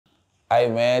Hey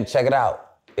man, check it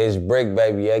out. It's Bricc,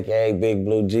 baby, aka Big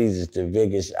Blue Jesus, the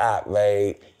biggest op,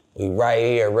 man. We right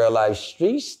here, real life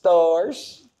street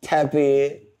stars. Tap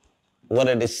in. One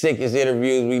of the sickest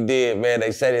interviews we did, man.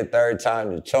 They said it third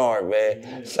time the charm,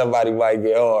 man. Somebody might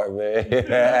get hard, man.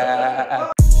 Real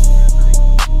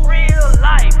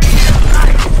life.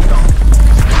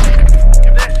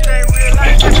 If that shit ain't real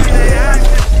life,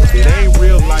 it ain't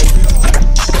real life.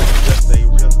 Just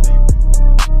ain't real.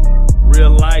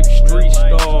 Real life street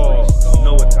stars. You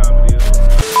know what time it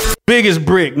is. Biggest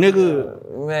Bricc,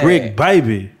 nigga. Man. Bricc,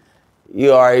 baby.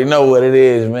 You already know what it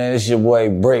is, man. It's your boy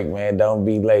Bricc, man. Don't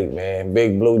be late, man.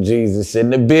 Big Blue Jesus in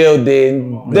the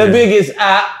building. The biggest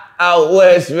op out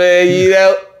west, man, you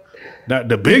know?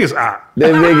 The biggest op.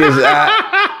 The biggest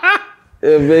op.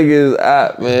 The biggest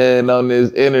op, man, on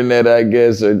this internet, I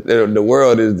guess. Or the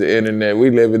world is the internet.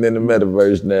 We living in the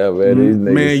metaverse now, man. These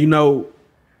niggas. Man, you know,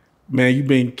 you've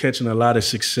been catching a lot of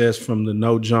success from the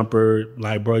no jumper.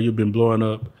 Like, bro, you've been blowing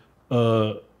up.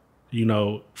 You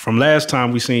know, from last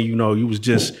time we seen, you know, you was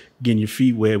just getting your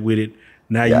feet wet with it.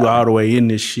 Now you all the way in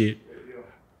this shit.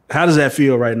 How does that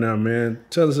feel right now, man?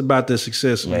 Tell us about the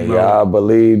success, man. Bro. Y'all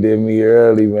believed in me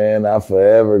early, man. I'm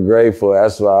forever grateful.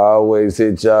 That's why I always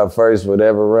hit y'all first,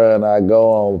 whatever run I go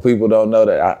on. People don't know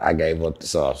that I gave up the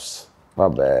sauce. My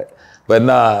bad. But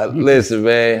nah, listen,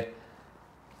 man.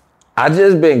 I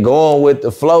just been going with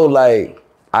the flow. Like,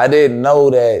 I didn't know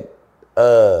that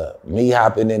me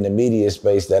hopping in the media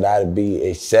space that I'd be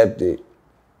accepted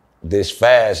this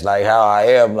fast, like how I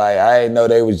am. Like, I didn't know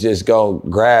they was just gonna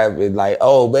grab it like,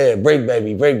 oh man, Bricc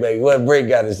baby, what Bricc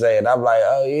got to say? And I'm like,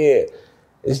 oh yeah,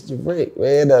 it's the Bricc,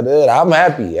 man. I'm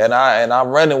happy and I'm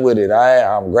running with it.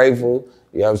 I'm grateful,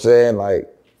 you know what I'm saying? Like,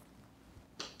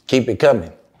 keep it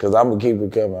coming, cause I'm gonna keep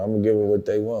it coming. I'm gonna give them what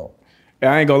they want.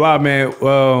 I ain't gonna lie, man.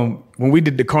 When we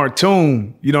did the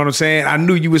cartoon, you know what I'm saying? I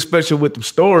knew you was special with them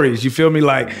stories. You feel me?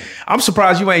 Like, I'm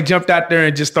surprised you ain't jumped out there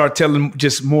and just start telling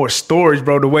just more stories,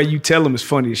 bro. The way you tell them is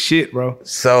funny as shit, bro.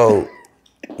 So,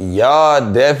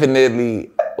 y'all I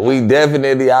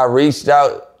reached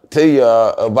out to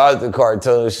y'all about the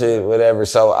cartoon shit, whatever.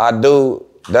 So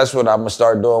that's what I'm gonna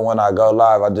start doing when I go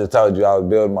live. I just told you I was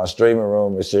building my streaming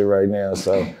room and shit right now.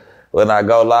 So when I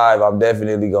go live, I'm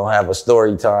definitely gonna have a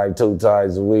story time 2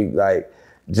 times a week, like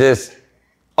just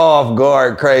off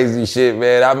guard crazy shit,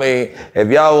 man. I mean, if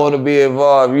y'all want to be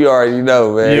involved, you already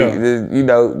know, man.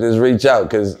 Yeah. Just reach out,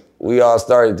 because we all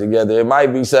started together. It might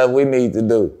be something we need to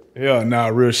do. Yeah, nah,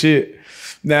 real shit.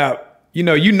 Now, you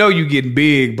getting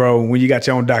big, bro, when you got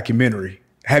your own documentary.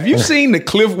 Have you seen the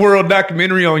Cliff World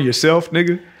documentary on yourself,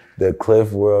 nigga? The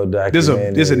Cliff World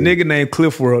documentary. There's a nigga named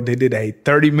Cliff World. They did a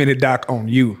 30-minute doc on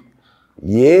you.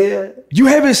 Yeah. You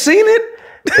haven't seen it?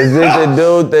 Is this the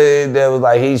dude that was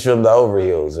like, he's from the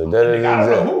Overhills? I don't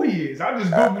know who he is. I just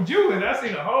Googled you and I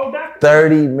seen a whole documentary.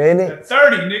 30 minutes?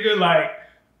 30, nigga,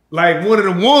 like one of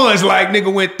the ones, like,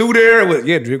 nigga went through there with,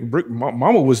 Bricc,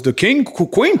 mama was the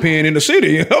queen pin in the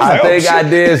city. I think I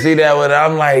did see that one.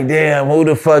 I'm like, damn, who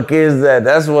the fuck is that?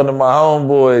 That's one of my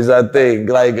homeboys, I think.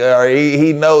 Like,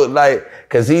 he know, like,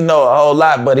 cause he know a whole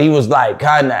lot, but he was like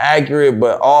kind of accurate,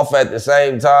 but off at the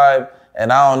same time.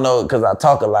 And I don't know, because I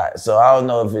talk a lot. So I don't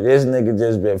know if this nigga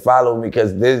just been following me,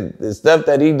 because the stuff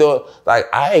that he doing, like,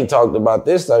 I ain't talked about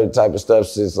this certain type of stuff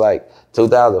since like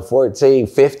 2014,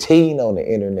 15 on the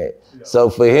internet. Yeah. So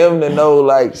for him to know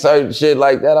like certain shit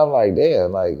like that, I'm like,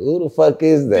 damn, like, who the fuck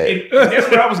is that? And that's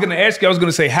what I was going to ask you. I was going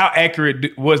to say, how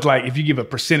accurate was, like, if you give a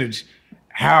percentage,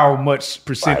 how much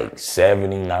percent? Like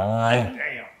 79.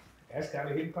 Damn. That's kind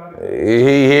of hitting part of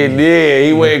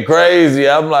He went crazy.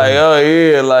 I'm like, oh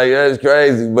yeah, like, that's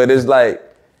crazy. But it's like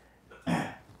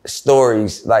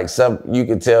stories, like you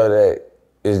can tell that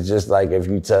it's just like if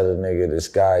you tell a nigga the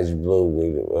sky's blue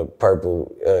with a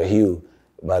purple hue,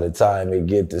 by the time it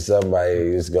get to somebody,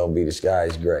 it's gonna be the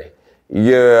sky's gray.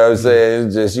 You know what I'm saying?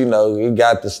 It's just, he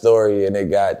got the story and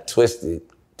it got twisted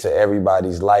to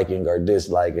everybody's liking or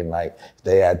disliking. Like,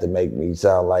 they had to make me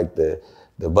sound like the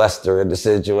buster in the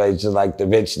situation, like the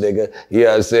bitch nigga, you know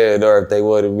what I'm saying? Or if they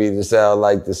wanted me to sound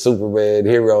like the Superman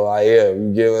hero I am,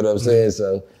 you get what I'm saying?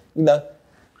 So,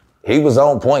 he was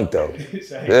on point though.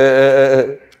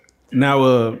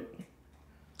 Now,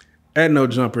 at No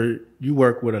Jumper, you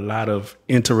work with a lot of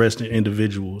interesting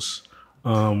individuals.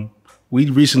 We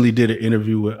recently did an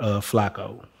interview with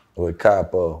Flacco. With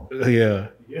Capo. Yeah.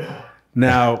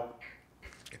 Now,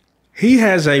 he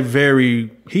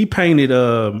painted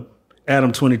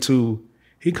Adam22,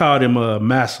 he called him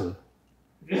Massa.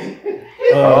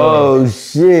 Oh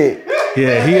shit!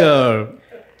 Yeah,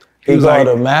 he called like,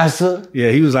 him Massa. Yeah,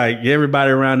 he was like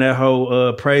everybody around that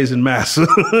whole praising Massa,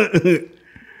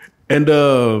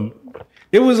 and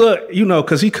It was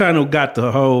because he kind of got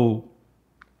the whole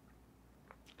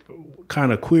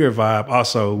kind of queer vibe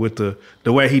also with the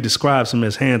way he describes him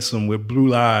as handsome with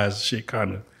blue eyes, shit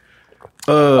kind of.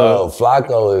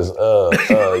 Flacco is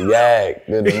yak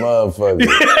than the motherfucker.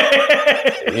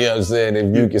 You know what I'm saying?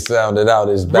 If you can sound it out,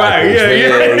 it's backwards. Right,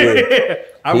 yeah.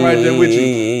 I'm right there with you.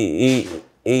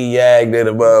 He yagged at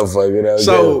a motherfucker. Though.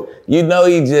 So you know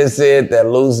he just said that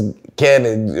loose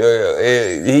cannon.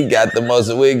 He got the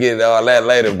most. We get all that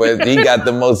later, but he got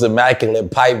the most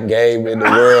immaculate pipe game in the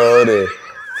world. And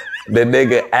the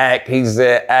nigga he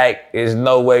said is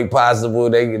no way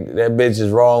possible. That bitch is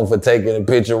wrong for taking a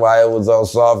picture while it was on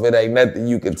soft. It ain't nothing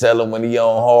you can tell him when he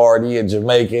on hard. He in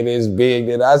Jamaica, it's big.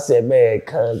 And I said, man,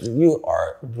 cousin, you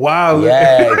are wild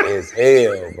yag as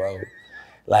hell, bro.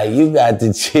 Like, you got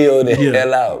to chill the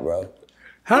hell out, bro.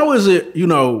 How is it,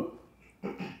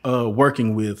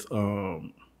 working with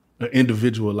an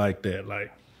individual like that?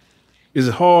 Like, is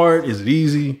it hard? Is it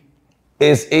easy?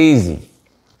 It's easy.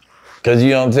 Because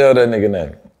you don't tell that nigga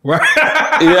nothing.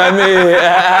 Right. You know what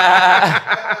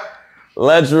I mean?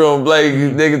 Lunchroom, Blake,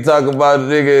 nigga talk about the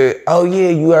nigga, oh yeah,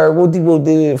 you heard what people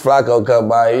did? Flacco come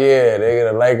by, yeah,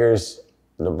 nigga, the Lakers.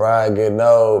 LeBron getting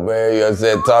old, man. You know what I'm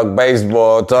saying? Talk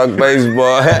baseball.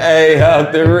 Hey,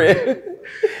 off the rip.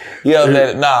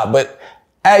 But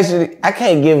actually, I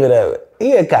can't give it up.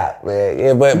 He a cop, man.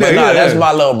 Yeah, but that's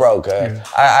my little bro, cuz.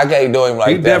 I can't do him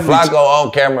like that. Flacco on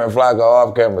camera and Flacco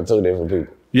off camera, two different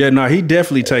people. Yeah, no, he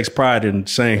definitely takes pride in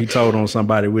saying he told on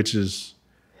somebody, which is,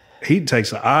 he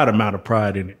takes an odd amount of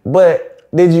pride in it. But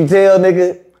did you tell,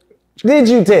 nigga? Did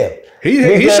you tell?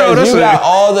 He showed us. You got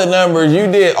all the numbers. You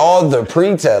did all the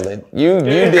pre-telling. You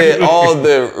did all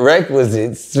the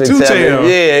requisites to tell.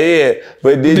 Yeah.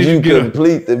 But did you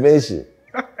complete the mission?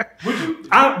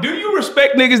 Do you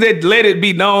respect niggas that let it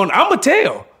be known? I'ma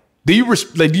tell. Do you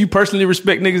personally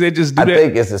respect niggas that just do that? I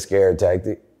think it's a scare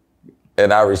tactic.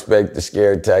 And I respect the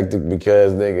scare tactic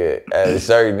because, nigga, at a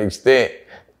certain extent,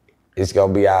 it's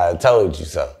gonna be I told you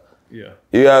so. Yeah.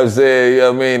 You know what I'm saying? You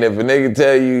know what I mean? If a nigga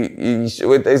tell you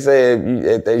what they say,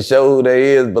 if they show who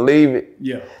they is, believe it.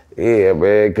 Yeah. Yeah,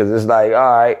 man, because it's like,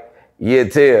 all right, you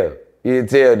tell, then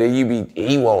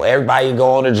he want everybody to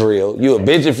go on the drill. You a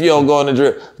bitch if you don't go on the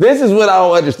drill. This is what I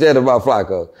don't understand about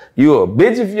Flacco. You a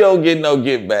bitch if you don't get no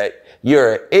get back.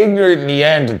 You're an ignorant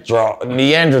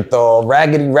Neanderthal,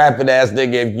 raggedy rapping ass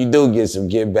nigga if you do get some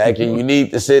get back and you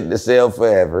need to sit in the cell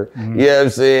forever. Mm-hmm. You know what I'm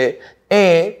saying?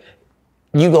 And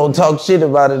you gonna talk shit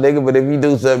about a nigga, but if you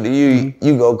do something to you,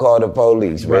 you gonna call the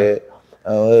police, man.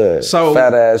 So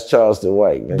fat ass Charleston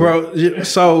white, nigga. Bro.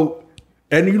 So,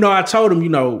 and I told him,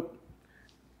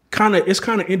 it's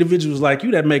kind of individuals like you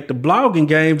that make the blogging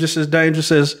game just as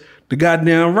dangerous as the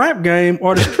goddamn rap game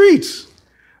or the streets.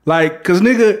 Like, cause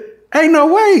nigga, ain't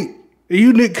no way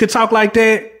you could talk like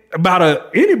that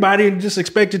about anybody and just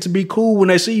expect it to be cool when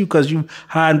they see you because you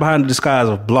hiding behind the disguise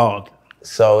of blog.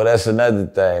 So that's another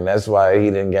thing. That's why he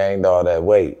done gained all that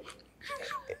weight.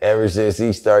 Ever since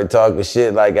he started talking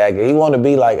shit like he want to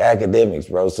be like Akademiks,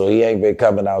 bro. So he ain't been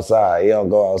coming outside. He don't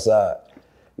go outside.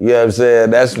 You know what I'm saying?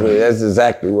 That's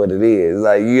exactly what it is.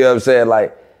 Like, you know what I'm saying?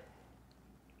 Like,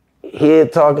 he'll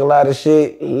talk a lot of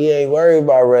shit. He ain't worried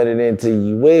about running into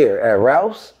you where? At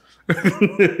Rouse?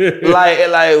 like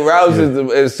Rouse is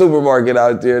a supermarket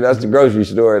out there. That's the grocery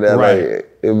store in LA. Right.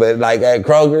 But like at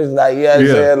Kroger's, like, you know what I'm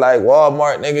saying? Like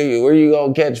Walmart, nigga, where you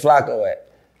gonna catch Flacco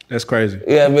at? That's crazy.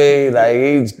 You know what I mean? Like,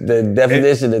 he's the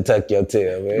definition to tuck your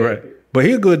tail, man. Right. But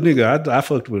he a good nigga. I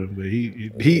fucked with him, but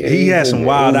he had some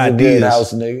wild ideas. Good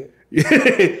house nigga.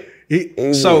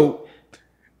 So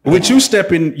with you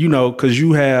stepping, because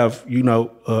you have,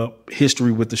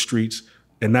 history with the streets,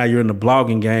 and now you're in the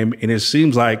blogging game, and it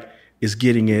seems like it's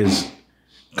getting as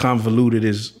convoluted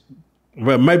as,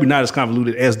 well, maybe not as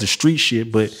convoluted as the street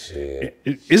shit, but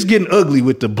it's getting ugly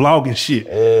with the blogging shit.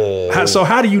 So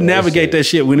how do you navigate that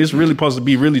shit when it's really supposed to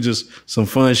be really just some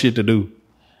fun shit to do?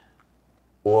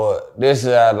 Well, this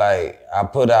is how, I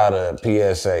put out a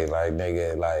PSA,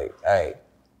 nigga, hey,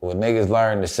 when niggas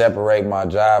learn to separate my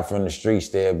job from the streets,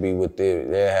 they'll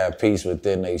have peace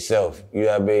within themselves. You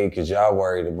know what I mean? Because y'all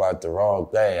worried about the wrong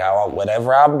thing.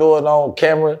 Whatever I'm doing on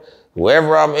camera,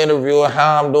 whoever I'm interviewing,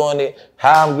 how I'm doing it,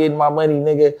 how I'm getting my money,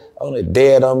 nigga, on the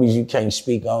dead homies, you can't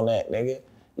speak on that, nigga.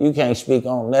 You can't speak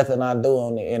on nothing I do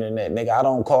on the internet, nigga. I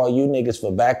don't call you niggas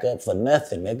for backup for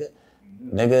nothing, nigga.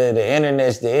 Nigga, the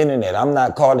internet's the internet. I'm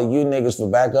not calling you niggas for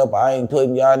backup. I ain't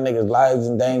putting y'all niggas' lives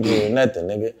in danger or nothing,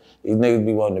 nigga. These niggas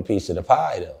be wanting a piece of the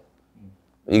pie, though.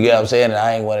 You get what I'm saying? And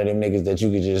I ain't one of them niggas that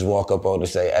you could just walk up on and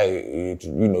say, hey,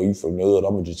 you from the hood,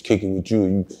 I'm gonna just kick it with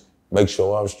you. make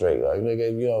sure I'm straight. Like,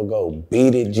 nigga, if you don't go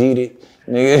beat it, jeet it,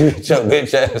 nigga, get your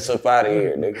bitch ass up out of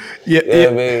here, nigga. Yeah, you know what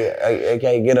I mean? I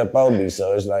can't get up on me,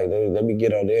 so it's like, let me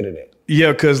get on the internet.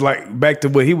 Yeah, because like back to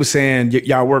what he was saying,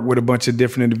 y'all work with a bunch of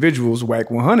different individuals. Whack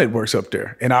 100 works up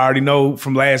there. And I already know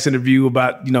from last interview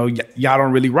about, y'all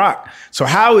don't really rock. So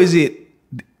how is it?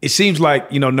 It seems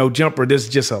like, No Jumper, there's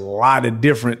just a lot of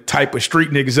different type of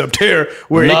street niggas up there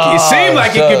where it seems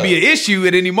like it could be an issue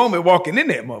at any moment walking in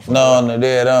that motherfucker. No, on the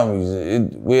dead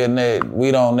homies,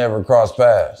 we don't never cross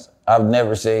paths. I've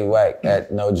never seen Whack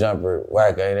at No Jumper.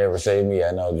 Whack ain't ever seen me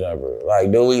at No Jumper.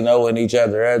 Like, do we knowing each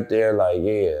other out there? Like,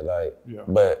 yeah.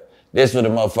 But this what the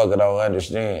motherfucker don't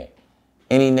understand.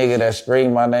 Any nigga that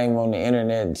scream my name on the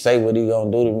internet and say what he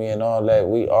gonna do to me and all that,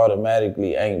 we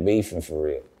automatically ain't beefing for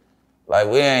real. Like,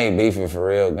 we ain't beefing for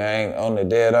real, gang. On the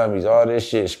dead homies, all this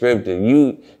shit scripted.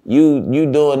 You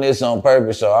doing this on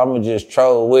purpose, so I'ma just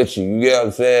troll with you. You get what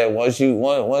I'm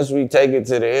saying? Once we take it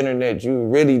to the internet, you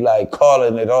really like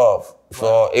calling it off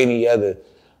for any other.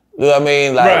 You know what I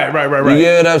mean? Like, right. You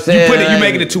get what I'm saying? You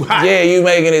making it too hot. Yeah, you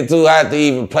making it too hot to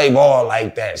even play ball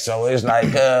like that. So it's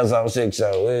like, cuz I'm sick,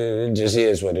 so it just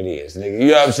is what it is, nigga.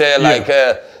 You know what I'm saying? Like,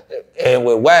 and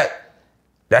with Whack,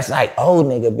 that's like old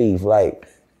nigga beef, like,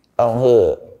 on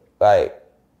hood, like,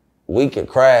 we could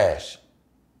crash,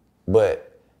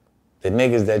 but the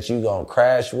niggas that you gonna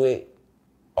crash with,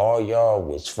 all y'all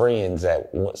was friends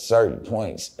at certain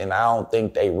points, and I don't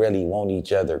think they really want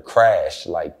each other crash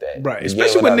like that. Right,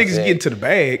 especially when niggas get to the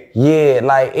bag. Yeah,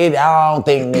 like, I don't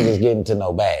think niggas get into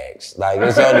no bags. Like,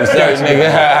 it's only certain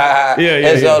niggas.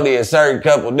 It's only a certain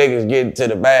couple niggas getting to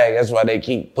the bag. That's why they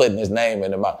keep putting his name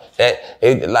in the mouth.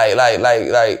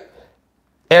 Like,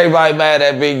 everybody mad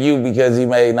at Big U because he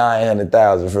made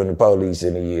 $900,000 from the police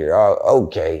in a year. Oh,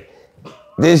 okay.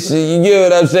 You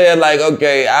get what I'm saying? Like,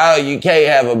 okay, you can't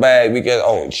have a bag because,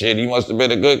 oh shit, he must have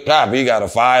been a good cop. He got a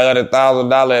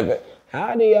 $500,000.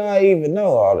 How do y'all even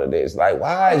know all of this? Like,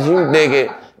 why is you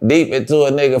nigga deep into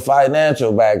a nigga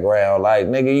financial background? Like,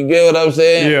 nigga, you get what I'm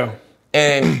saying? Yeah.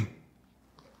 And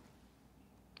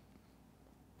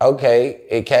okay,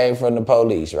 it came from the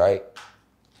police, right?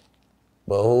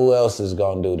 But who else is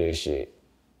gonna do this shit?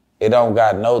 It don't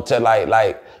got no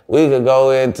like we could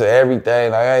go into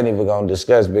everything. Like, I ain't even gonna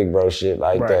discuss big bro shit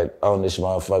like that on this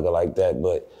motherfucker like that.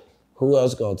 But who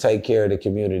else gonna take care of the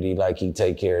community like he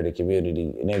take care of the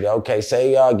community? Nigga, okay,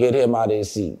 say y'all get him out of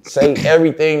his seat. Say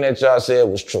everything that y'all said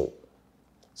was true.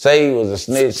 Say he was a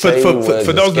snitch. For those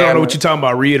that don't know what you're talking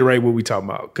about, reiterate what we talking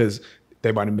about, because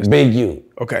they might have missed Big U.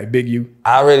 Okay, Big U.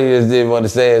 I really just didn't want to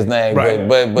say his name, right.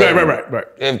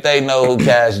 But if they know who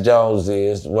Cash Jones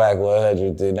is, Whack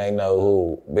 100, then they know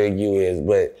who Big U is.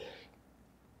 But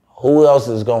who else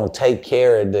is gonna take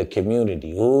care of the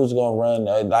community? Who's gonna run?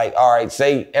 Like, all right,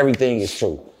 say everything is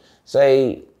true.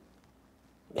 Say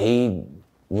he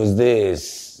was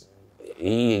this.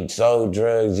 He sold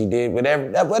drugs, he did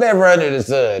whatever under the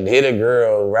sun. Hit a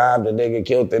girl, robbed a nigga,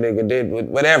 killed a nigga, did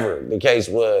whatever the case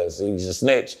was. He's a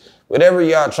snitch. Whatever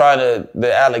y'all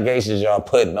the allegations y'all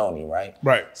putting on him, right?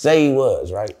 Right. Say he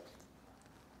was, right?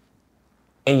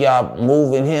 And y'all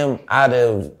moving him out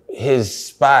of his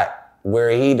spot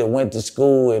where he went to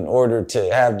school in order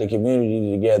to have the community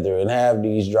together and have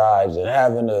these drives and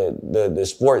having the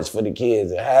sports for the kids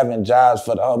and having jobs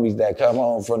for the homies that come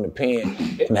home from the pen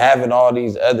and having all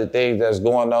these other things that's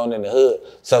going on in the hood.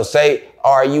 So say,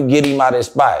 all right, you get him out of his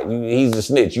spot. He's a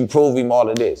snitch. You prove him all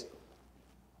of this.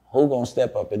 Who gonna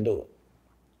step up and do it?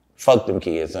 Fuck them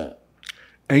kids, huh?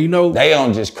 And they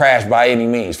don't just crash by any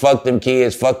means. Fuck them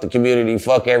kids, fuck the community,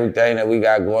 fuck everything that we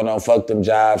got going on, fuck them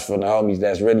jobs for the homies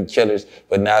that's really killers,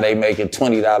 but now they making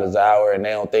 $20 an hour and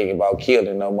they don't think about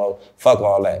killing no more. Fuck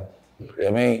all that. You know what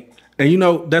I mean?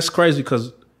 And that's crazy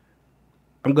because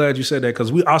I'm glad you said that,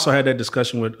 because we also had that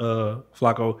discussion with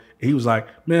Flacco. He was like,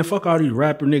 man, fuck all these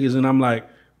rapper niggas. And I'm like,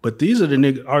 but these are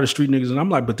the street niggas. And I'm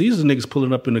like, but these are the niggas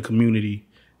pulling up in the community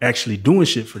actually doing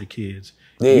shit for the kids.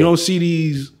 Yeah. You don't see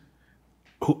these...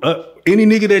 any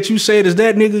nigga that you said is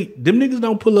that nigga, them niggas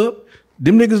don't pull up.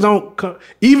 Them niggas don't come.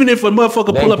 Even if a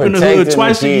motherfucker pull up in the hood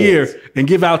twice a year and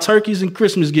give out turkeys and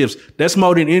Christmas gifts, that's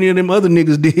more than any of them other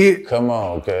niggas did. Come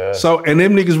on, cuz. So, and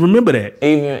them niggas remember that.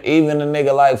 Even a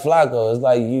nigga like Flacco, it's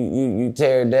like you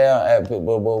tear down at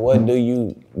people, but what do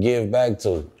you give back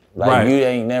to? Like, you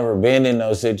ain't never been in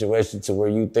no situation to where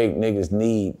you think niggas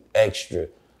need extra.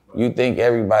 You think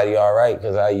everybody all right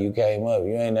because how you came up.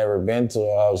 You ain't never been to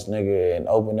a house, nigga, and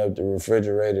opened up the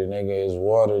refrigerator, nigga, it's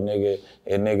water, nigga,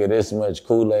 and nigga, this much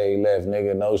Kool-Aid left,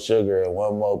 nigga, no sugar, and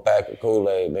one more pack of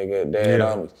Kool-Aid, nigga, dead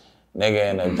homies,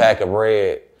 nigga, and a pack of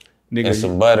bread, nigga, and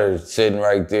some butter sitting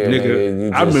right there,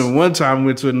 nigga. I remember one time I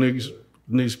went to a nigga's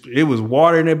It was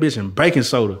water in that bitch and baking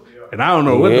soda. And I don't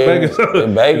know what the baking soda.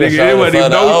 The baking Nigga, soda wasn't for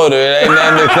even the no- odor. It ain't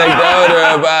nothing to take the odor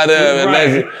up out of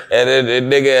Right.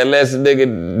 unless the nigga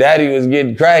daddy was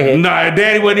getting cracking. Nah,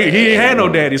 daddy wasn't. He ain't had no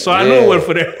daddy, so I knew it wasn't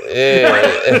for that. Yeah.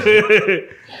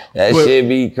 That But- shit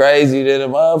be crazy to the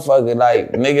motherfucker.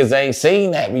 Like, niggas ain't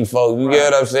seen that before. You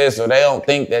get what I'm saying? So they don't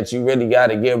think that you really got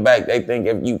to give back. They think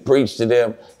if you preach to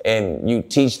them and you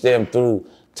teach them through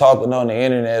talking on the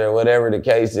internet or whatever the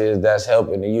case is, that's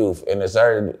helping the youth. In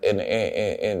certain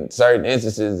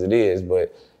instances, it is.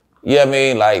 But, you know what I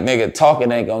mean? Like, nigga,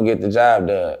 talking ain't going to get the job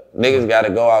done. Niggas got to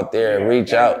go out there and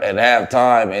reach out and have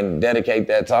time and dedicate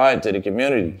that time to the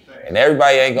community. And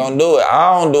everybody ain't going to do it.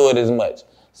 I don't do it as much.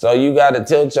 So you got to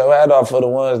tilt your hat off for the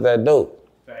ones that do.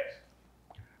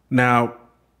 Now,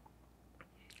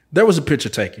 there was a picture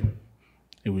taken.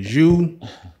 It was you,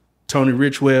 Tony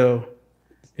Richwell,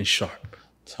 and Sharp.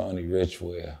 Tony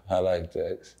Richwell. I like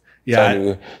that.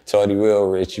 Yeah, Tony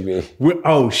Willrich, you mean?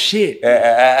 Oh, shit.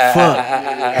 Fuck.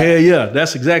 Hell yeah.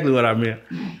 That's exactly what I meant.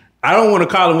 I don't want to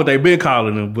call him what they've been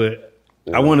calling him, but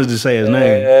I wanted to say his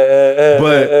name.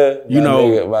 But, you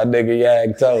know. My nigga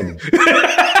Yag Tony.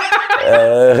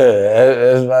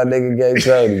 That's my nigga Gay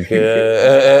Tony.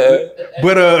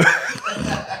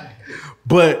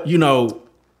 But you know,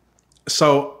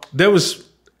 so there was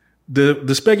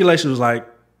the speculation was like,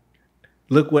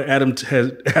 look what Adam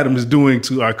is doing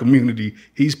to our community.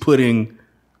 He's putting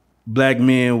black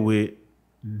men with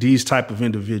these type of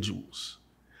individuals.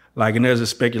 Like, and there's a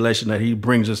speculation that he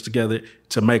brings us together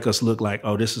to make us look like,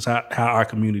 oh, this is how our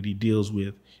community deals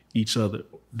with each other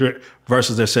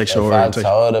versus their sexual orientation. If I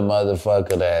told a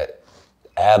motherfucker that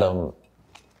Adam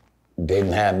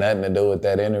didn't have nothing to do with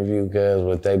that interview, because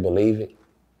would they believe it?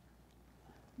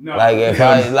 No. Like, if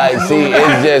I, like, see,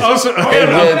 it's just,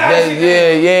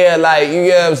 yeah, like, you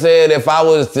get what I'm saying? If I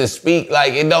was to speak,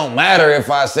 like, it don't matter if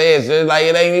I say it. It's like,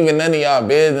 it ain't even none of y'all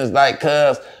business, like,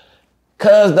 cuz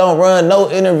don't run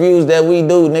no interviews that we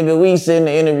do, nigga. We send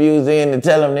the interviews in to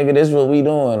tell them, nigga, this is what we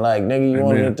doing. Like, nigga, you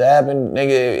want it to happen?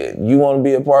 Nigga, you want to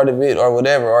be a part of it or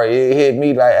whatever. Or it hit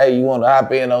me like, hey, you want to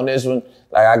hop in on this one?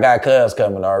 Like, I got cuz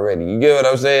coming already. You get what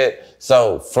I'm saying?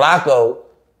 So Flacco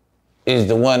is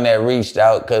the one that reached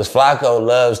out because Flacco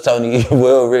loves Tony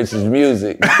Willrich's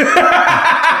music.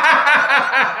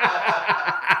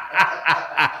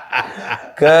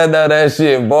 Cuz know that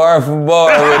shit bar for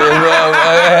bar with his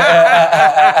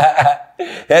motherfucker.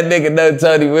 That nigga know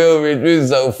Tony Willrich music,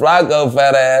 so Flacco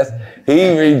fat ass,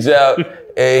 he reached out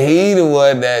and he the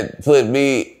one that put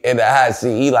me in the hot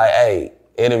seat. He like, hey,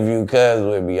 interview cuz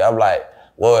with me. I'm like,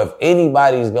 well, if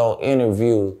anybody's gonna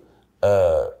interview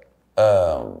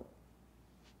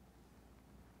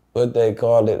what they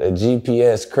call it, a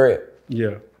GPS crip,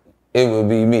 Yeah. it would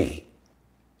be me.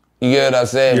 You get what I'm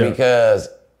saying? Yeah. Because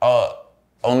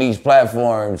on these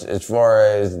platforms, as far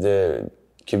as the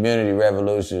community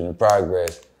revolution and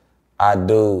progress, I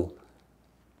do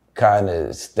kind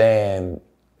of stand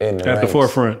in the At the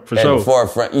forefront, for at sure. the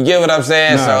forefront. You get what I'm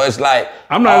saying? Nah. So it's like,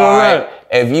 I'm not all gonna lie.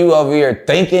 if you over here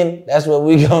thinking that's what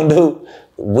we gonna do,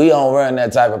 we don't run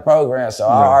that type of program. So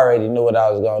I already knew what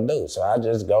I was gonna do. So I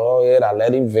just go ahead, I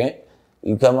let him vent.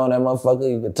 You come on that motherfucker,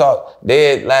 you can talk.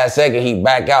 Then last second he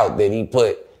back out, then he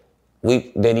put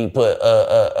Crib Mac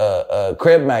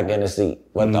in the seat.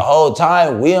 But the whole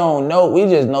time, we don't know. We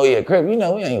just know he a Crib. You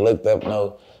know, we ain't looked up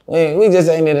no. We just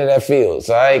ain't into that field.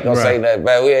 So I ain't gonna say that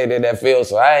bad. We ain't in that field,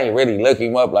 so I ain't really look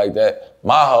him up like that.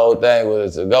 My whole thing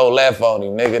was to go left on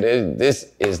him, nigga.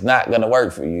 This is not gonna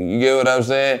work for you. You get what I'm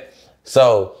saying?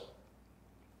 So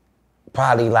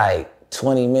probably like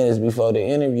 20 minutes before the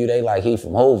interview, they like, he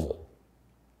from Hoover.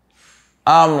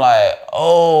 I'm like,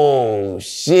 oh,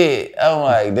 shit. I'm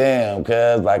like, damn,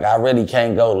 cuz, like, I really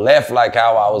can't go left like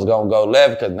how I was going to go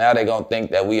left because now they going to think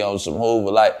that we on some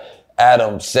Hoover. Like,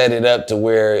 Adam set it up to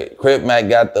where Crip Mac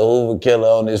got the Hoover killer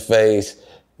on his face.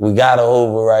 We got a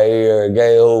Hoover right here, a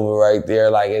gay Hoover right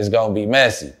there. Like, it's going to be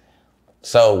messy.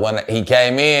 So when he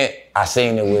came in, I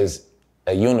seen it was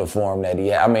a uniform that he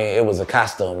had. I mean, it was a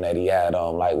costume that he had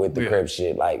on, like, with the Crip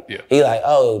shit. Like, he like,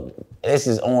 oh, this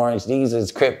is orange. These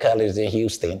is Crip colors in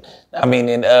Houston. I mean,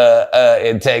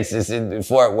 in Texas, in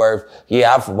Fort Worth.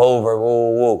 Yeah, I'm from Hoover.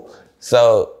 Woo, woo.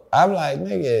 So I'm like,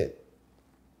 nigga,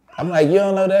 you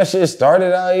don't know that shit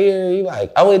started out here? He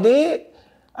like, oh, it did?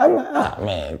 I'm like,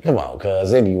 man, come on,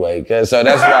 cuz, anyway, cuz. So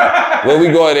that's why when we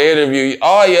go in the interview,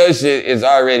 all your shit is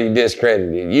already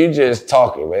discredited. You just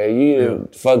talking, man. You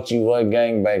fucked you one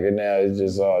gangbanger now. It's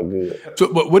just all good.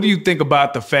 So, but what do you think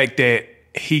about the fact that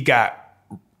he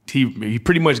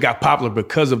pretty much got popular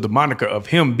because of the moniker of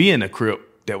him being a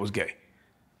Crip that was gay?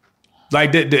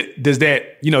 Like, does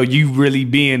that, you know, you really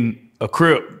being a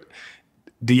Crip,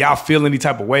 do y'all feel any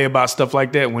type of way about stuff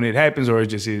like that when it happens, or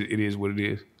it is what it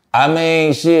is? I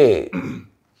mean, shit.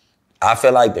 I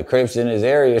feel like the Crips in this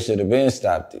area should have been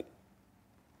stopped it.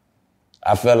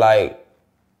 I feel like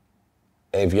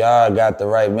if y'all got the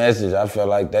right message, I feel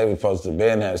like they were supposed to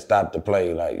been have stopped the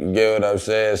play. Like, you get what I'm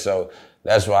saying? So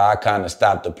that's why I kind of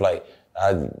stopped the play.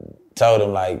 I told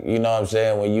them, like, you know what I'm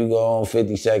saying? When you go on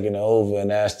 52nd and over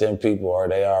and ask them people, are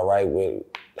they all right with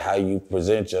how you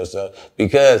present yourself?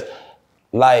 Because,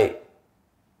 like,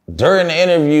 during the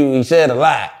interview, he said a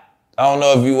lot. I don't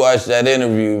know if you watched that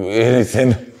interview. It's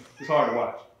hard to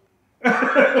watch.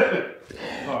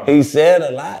 He said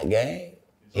a lot, gang.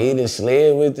 He done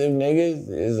slid with them niggas.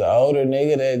 It's an older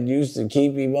nigga that used to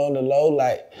keep him on the low.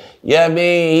 Like, yeah, I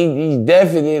mean, he's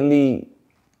definitely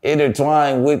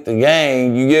intertwined with the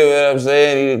gang. You get what I'm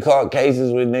saying? He done caught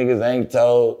cases with niggas ain't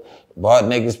told, bought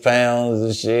niggas pounds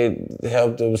and shit,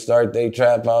 helped them start their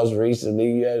trap house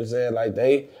recently. You know what I'm saying? Like,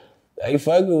 they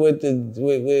fucking with my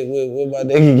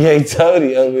nigga Gay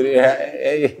Tony over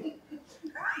there.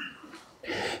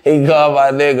 He called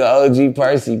my nigga OG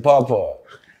Percy Pawpaw.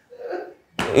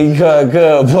 He called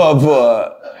Pawpaw.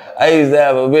 I used to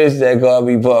have a bitch that called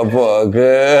me Pawpaw.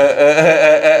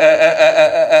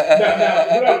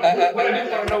 What I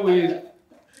just want to know is,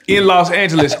 in Los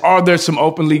Angeles, are there some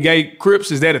openly gay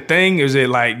Crips? Is that a thing? Or is it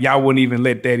like y'all wouldn't even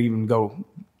let that even go?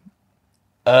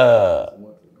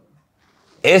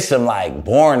 It's some like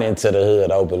born into the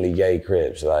hood openly gay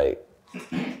Crips. Like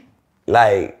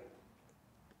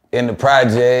in the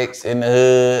projects, in the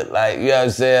hood, like, you know what I'm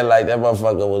saying? Like, that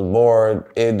motherfucker was born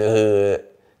in the hood.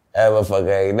 That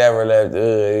motherfucker ain't never left the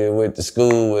hood. He went to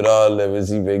school with all of us.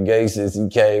 He been gay since he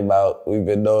came out. We've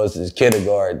been knowing since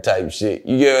kindergarten type shit.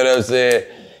 You get what I'm saying?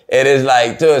 And it's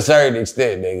like, to a certain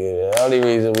extent, nigga, the only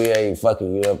reason we ain't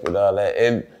fucking you up and all that,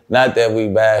 and not that we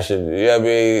bashing, you know what I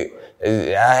mean?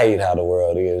 I hate how the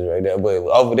world is right now, but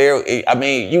over there, I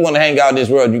mean, you want to hang out in this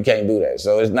world, you can't do that.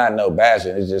 So it's not no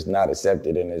bashing, it's just not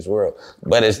accepted in this world.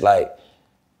 But it's like,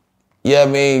 you know what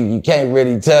I mean? You can't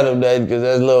really tell them that because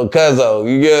that's little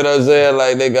cuzzo. You get what I'm saying?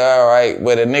 Like, nigga, all right.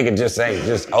 But a nigga just ain't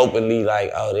just openly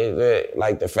like, oh, this,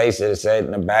 like the face of the set in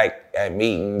the back at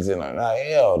meetings and I'm like,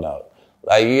 hell no.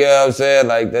 Like, you know what I'm saying?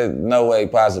 Like, there's no way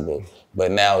possible. But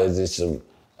now is it some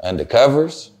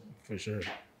undercovers? For sure.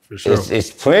 For sure. It's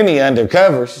plenty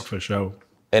undercovers. For sure.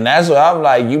 And that's what I'm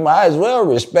like, you might as well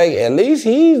respect, at least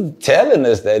he's telling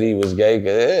us that he was gay.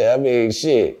 Cause, I mean,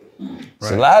 shit. Right.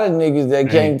 It's a lot of niggas that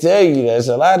can't tell you that. It's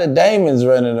a lot of Damons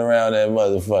running around that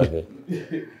motherfucker.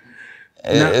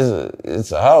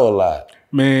 It's a whole lot.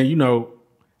 Man, you know,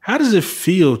 how does it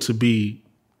feel to be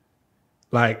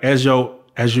like, as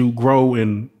you grow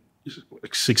in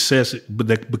success,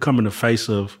 but becoming the face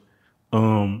of,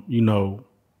 you know,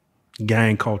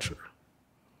 gang culture?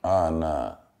 Oh,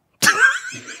 nah.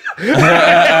 He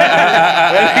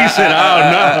said, oh,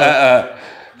 no.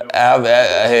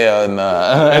 Hell no.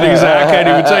 That nigga said, I can't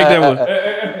even take that one.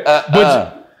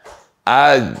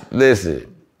 But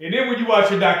listen. And then when you watch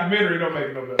your documentary, it don't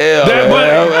make no better.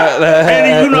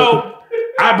 And you know,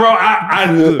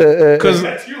 because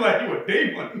that's you like you a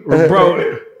demon,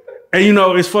 bro. And you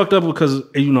know, it's fucked up because,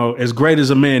 you know, as great as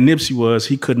a man Nipsey was,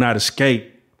 he could not escape.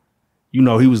 You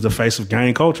know, he was the face of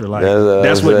gang culture. Like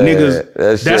that's what niggas.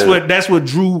 That's what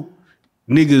drew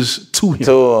niggas to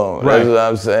him. Right. That's what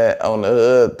I'm saying. On the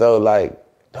hood, though, like,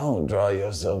 don't draw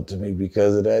yourself to me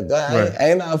because of that. Right.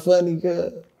 Ain't I funny,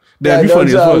 cuz? That'd be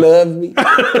funny as fuck. fuck. Love me.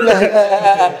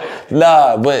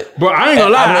 Nah, but bro, I ain't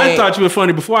gonna lie. I thought you were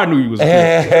funny before I knew you was a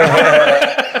kid.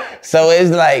 So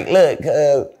it's like, look,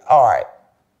 all right,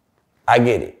 I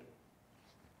get it.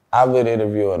 I've been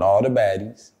interviewing all the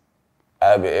baddies.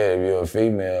 I've been interviewing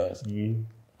females. Mm-hmm.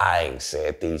 I ain't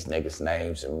said these niggas'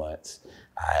 names in months.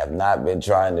 I have not been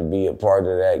trying to be a part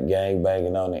of that gang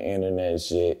banging on the internet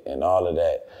shit and all of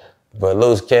that. But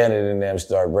Loose Cannon and them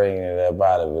start bringing it up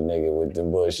out of a nigga with them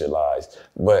bullshit lies.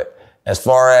 But as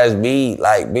far as me,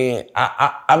 like being,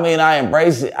 I mean, I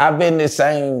embrace it. I've been the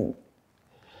same.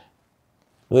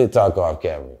 We'll talk off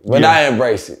camera. But I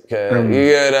embrace it. Cause you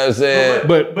get what I'm saying?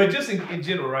 But just in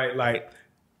general, right? Like,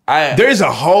 there's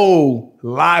a whole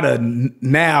lot of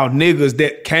now niggas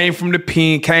that came from the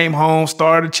pen, came home,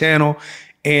 started a channel,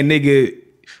 and nigga,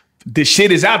 the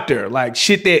shit is out there. Like,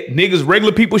 shit that niggas,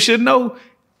 regular people should know,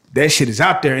 that shit is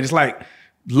out there. And it's like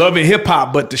loving hip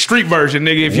hop, but the street version,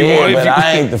 nigga, if you want. But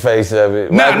I ain't the face of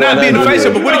it. Not being the face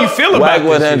of it, but what do you feel about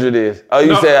this? 100 is. Oh,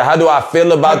 you said, how do I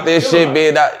feel about this shit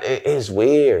being out? It's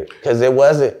weird, because it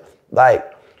wasn't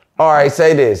like, all right,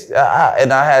 say this.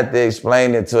 And I had to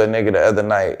explain it to a nigga the other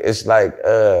night. It's like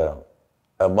a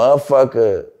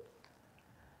motherfucker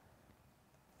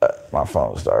My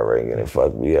phone started ringing and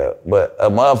fucked me up. But a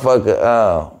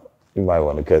motherfucker, you might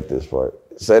want to cut this part.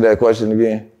 Say that question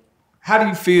again. How do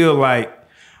you feel like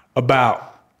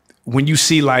about when you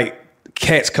see like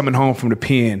cats coming home from the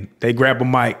pen, they grab a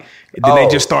mic, and then they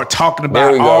just start talking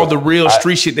about all the real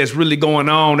street shit that's really going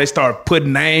on. They start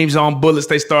putting names on bullets.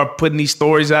 They start putting these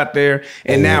stories out there.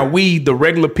 And now we, the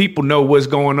regular people, know what's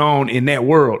going on in that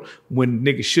world when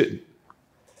niggas shouldn't.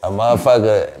 A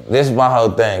motherfucker, this is my whole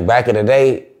thing. Back in the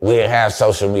day, we didn't have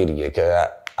social media, cause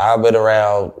I've been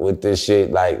around with this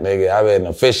shit, like, nigga, I've been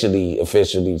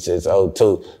officially since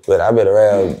 02, but I've been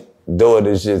around doing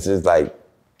this shit since like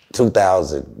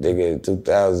 2000, nigga,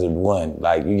 2001.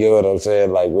 Like, you get what I'm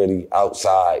saying? Like, really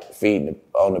outside, feeding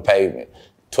on the pavement,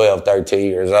 12, 13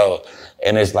 years old.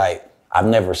 And it's like, I've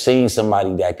never seen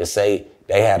somebody that could say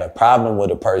they had a problem with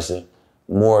a person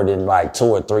more than like 2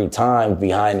 or 3 times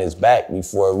behind his back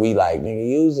before we like, nigga,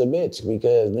 you's a bitch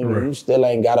because, nigga, you still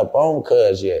ain't got up on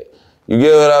cuz yet. You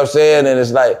get what I'm saying? And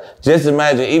it's like, just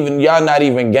imagine, even y'all not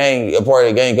even a part of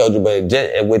the gang culture, but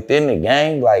just within the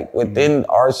gang, like within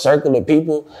our circle of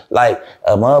people, like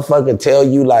a motherfucker tell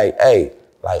you like, hey,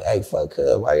 fuck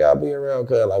cuz, why y'all be around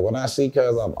cuz? Like when I see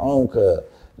cuz, I'm on cuz.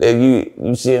 Then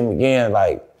you see him again,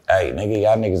 like, hey, nigga,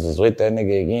 y'all niggas is with that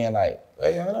nigga again, like,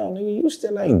 hey, hold on, nigga, you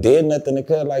still ain't did nothing to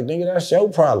cuz. Like, nigga, that's your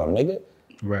problem, nigga.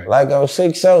 Right. Like on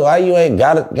 6-0, why you ain't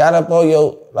got up on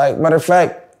your, like, matter of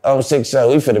fact, on 6-0,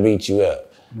 we finna beat you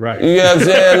up. Right. You know what I'm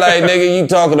saying? Like, nigga, you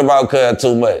talking about cuz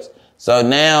too much. So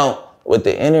now, with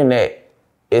the internet,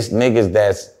 it's niggas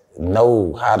that's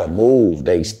know how to move.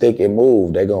 They stick and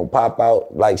move. They gonna pop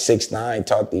out like 6ix9ine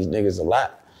taught these niggas a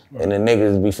lot. Right. And the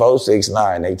niggas before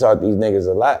 6ix9ine, they taught these niggas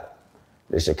a lot.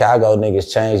 The Chicago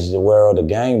niggas changed the world of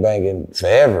gangbanging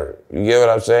forever. You get what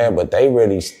I'm saying? But they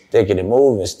really sticking and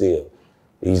moving still.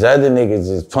 These other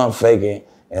niggas is pump faking,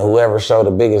 and whoever showed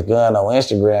the biggest gun on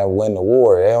Instagram win the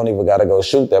war. They don't even gotta go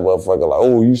shoot that motherfucker. Like,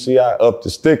 oh, you see I upped the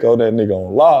stick on that nigga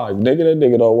on live. Nigga, that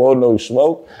nigga don't want no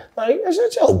smoke. Like,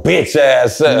 shut your bitch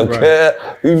ass up,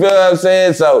 right. You feel what I'm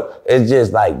saying? So it's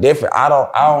just like different. I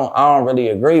don't really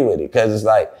agree with it, cause it's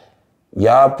like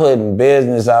y'all putting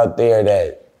business out there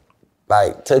that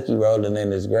like Tookie rolling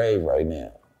in his grave right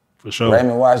now. For sure.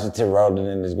 Raymond Washington rolling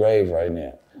in his grave right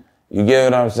now. You get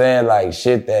what I'm saying? Like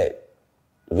shit that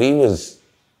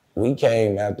we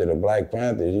came after the Black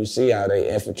Panthers. You see how they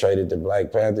infiltrated the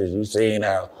Black Panthers. You seen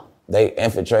how they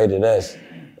infiltrated us,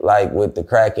 like with the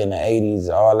crack in the 80s,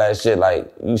 all that shit.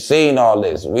 Like, you seen all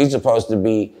this. We supposed to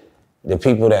be the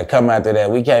people that come after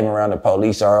that. We came around to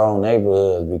police our own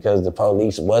neighborhoods because the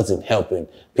police wasn't helping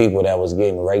people that was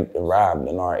getting raped and robbed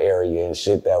in our area and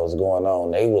shit that was going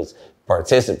on. They was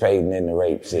participating in the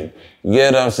rapes. And you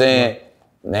get what I'm saying?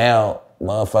 Now,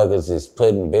 motherfuckers is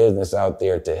putting business out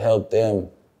there to help them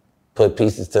put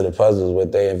pieces to the puzzles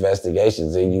with their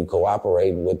investigations, and you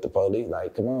cooperating with the police.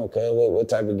 Like, come on, cuz, what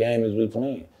type of game is we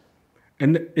playing?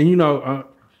 And you know,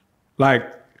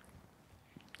 like,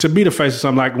 to be the face of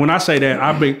something, like when I say that,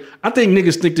 I think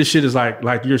niggas think this shit is like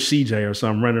you're CJ or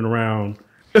something running around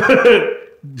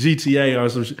GTA or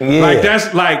some shit. Yeah. Like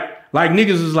that's like niggas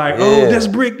is like, oh, that's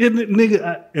Bricc, isn't it,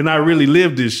 nigga? And I really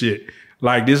live this shit.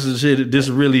 Like this is shit. This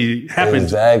really happens.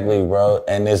 Exactly, bro.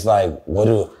 And it's like, what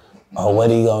are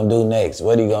you gonna do next?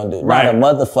 What are you gonna do? Right. Not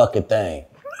a motherfucking thing.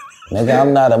 Nigga,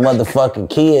 I'm not a motherfucking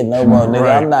kid no more. Nigga,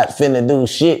 right. I'm not finna do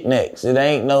shit next. It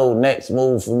ain't no next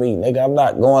move for me. Nigga, I'm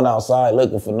not going outside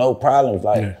looking for no problems.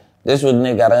 Like, this what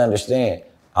nigga gotta understand.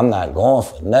 I'm not going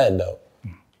for nothing, though.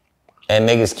 And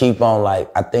niggas keep on,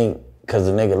 like, I think, cause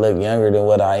the nigga look younger than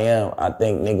what I am, I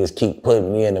think niggas keep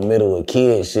putting me in the middle of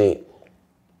kid shit.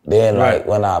 Then, like,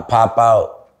 when I pop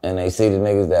out and they see the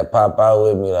niggas that pop out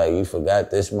with me, like, you forgot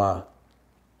these my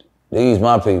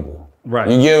people.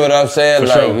 Right. You get what I'm saying? For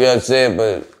like, sure. you know what I'm saying? But,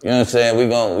 you know what I'm saying? We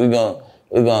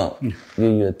gonna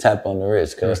give you a tap on the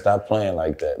wrist, cuz stop playing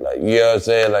like that. Like, you know what I'm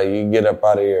saying? Like, you get up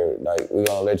out of here. Like, we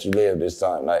gonna let you live this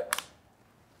time. Like,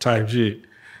 type shit.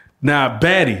 Now,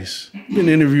 Baddies, been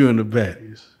interviewing the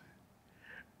Baddies.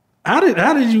 How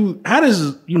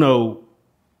does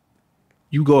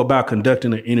you go about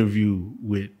conducting an interview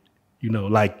with,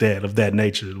 like that, of that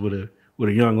nature, with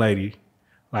a young lady?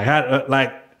 Like,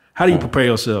 how do you prepare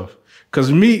yourself? Cause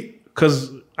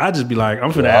I just be like,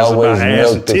 I'm finna ask about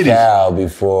ass and titties. Always milk the cow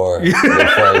before the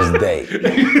first date.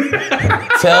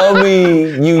 Tell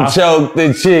me you choked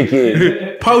the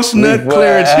chicken. Post-nut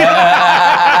clearance.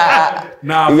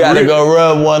 Nah, you gotta go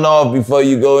rub one off before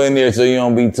you go in there so you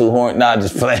don't be too horny. Nah,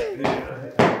 just play.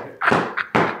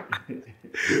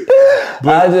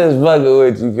 I just fucking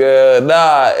with you, girl.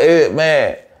 Nah,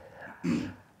 man.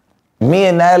 Me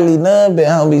and Natalie Nunn been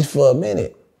homies for a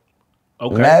minute.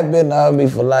 Okay. Matt been on me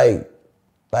for like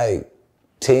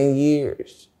 10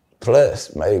 years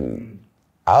plus, maybe.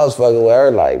 I was fucking with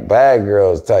her like bad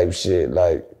girls type shit.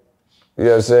 Like, you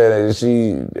know what I'm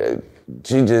saying?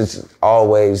 She just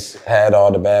always had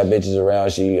all the bad bitches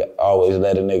around. She always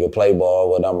let a nigga play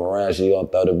ball when I'm around. She gonna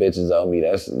throw the bitches on me.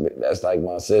 That's like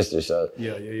my sister. So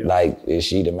yeah. Like, is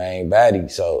she the main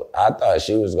baddie? So I thought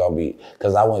she was gonna be,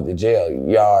 cause I went to jail.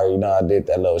 You already know I did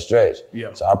that little stretch.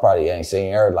 Yeah. So I probably ain't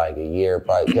seen her like a year,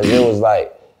 probably, cause it was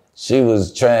like, she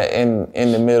was trying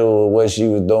in the middle of what she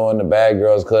was doing. The Bad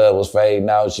Girls Club was fading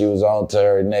out. She was on to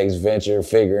her next venture,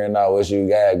 figuring out what she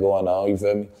got going on. You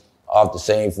feel me? Off the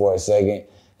scene for a second,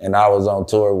 and I was on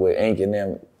tour with Ink and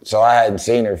them. So I hadn't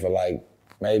seen her for like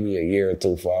maybe a year or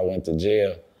two before I went to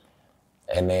jail.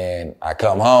 And then I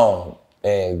come home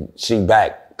and she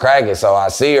back cracking. So I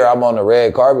see her. I'm on the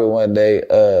red carpet one day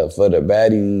for the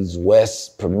Baddies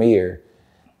West premiere,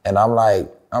 and I'm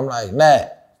like,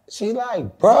 Nat. She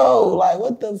like, bro, like,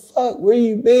 what the fuck? Where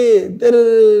you been?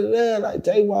 Da-da-da-da-da. Like,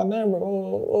 take my number.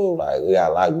 Oh, like, we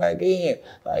got locked back in.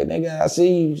 Like, nigga, I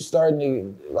see you starting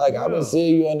to, like, I've been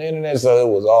seeing you on the internet, so it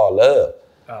was all love.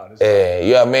 And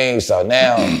you know what I mean? So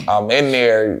now I'm in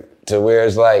there to where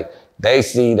it's like, they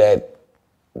see that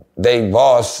they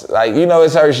boss, like, you know,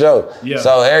 it's her show. Yeah.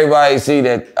 So everybody see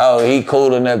that, oh, he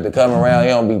cool enough to come around. He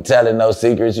don't be telling no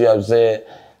secrets, you know what I'm saying?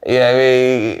 Yeah, I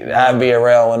mean, I be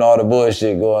around when all the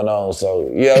bullshit going on. So,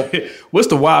 yeah. What's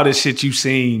the wildest shit you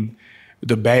seen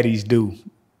the baddies do?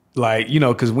 Like, you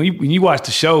know, because when you watch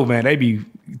the show, man, they be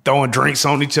throwing drinks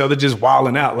on each other, just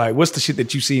wilding out. Like, what's the shit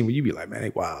that you seen when you be like, man,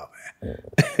 they wild, man?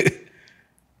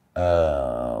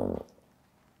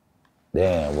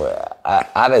 Damn, well,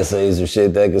 I done seen some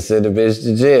shit that could send a bitch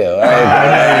to jail.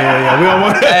 Yeah. We don't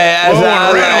want to.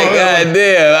 God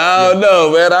damn, I don't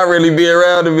know, man. I really be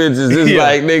around the bitches. It's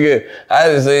like, nigga, I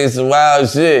done seen some wild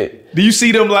shit. Do you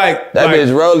see them like... That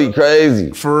bitch Rolly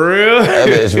crazy. For real? That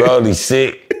bitch Rolly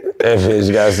sick. That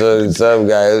bitch got some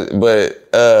guys. But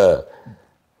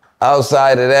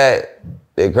outside of that,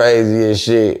 the craziest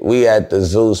shit, we at the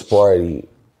Zeus party.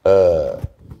 The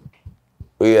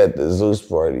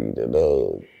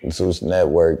Zeus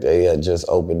Network, they had just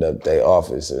opened up their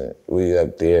office, and we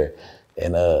up there,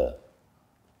 and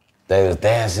they was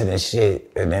dancing and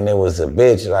shit, and then there was a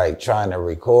bitch like trying to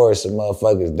record some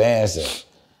motherfuckers dancing,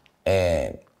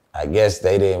 and I guess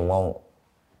they didn't want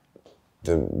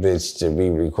the bitch to be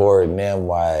recording them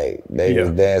while they was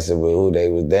dancing with who they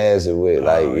was dancing with,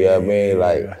 like, you know what I mean?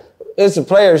 Like, it's a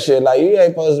player shit, like, you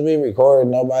ain't supposed to be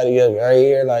recording nobody up right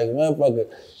here, like, motherfucker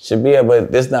should be here,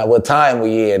 but this not what time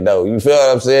we in, though. You feel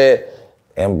what I'm saying?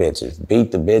 Them bitches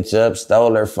beat the bitch up,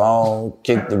 stole her phone,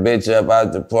 kicked the bitch up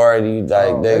out the party.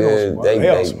 Like, they beat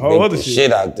the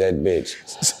shit out that bitch.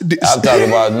 I'm talking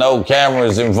about no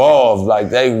cameras involved. Like,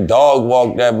 they dog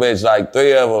walked that bitch, like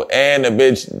 3 of them, and the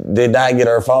bitch did not get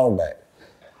her phone back.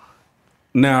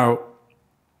 Now,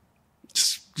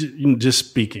 just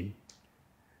speaking,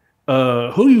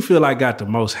 who you feel like got the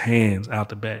most hands out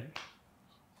the bag?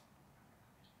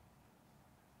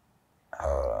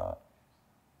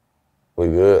 We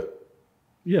good?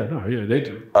 Yeah, they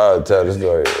do. Tell the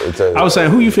story. I was saying,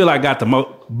 who you feel like got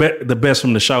the best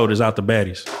from the shoulders out the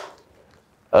baddies?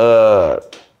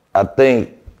 I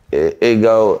think it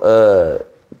go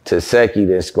to Seki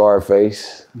than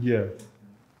Scarface. Yeah.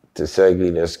 To Seki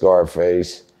than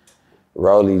Scarface.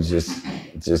 Rolly just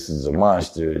is a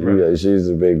monster. Right. You know, she's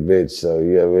a big bitch, so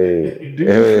you know what I mean? Do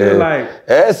you feel like...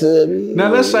 That's now,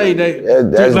 let's say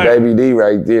that's like, Baby D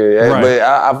right there. Right. But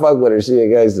I fuck with her. She a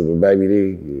gangster, but Baby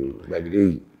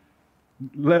D.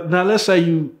 Now, let's say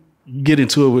you get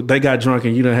into it with... They got drunk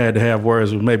and you done had to have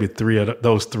words with maybe 3 of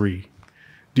those 3.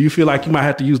 Do you feel like you might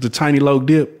have to use the tiny low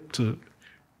dip to...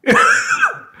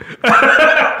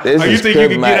 This is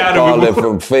Crip Mac calling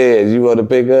from Feds. You want to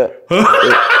pick up?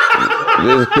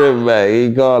 This Crip Mac,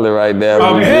 he calling right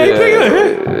now. Hey, pick up.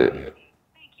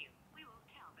 Thank you. We will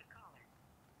tell the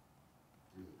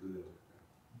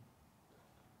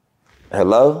caller.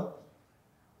 Hello?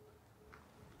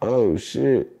 Oh,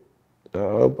 shit. I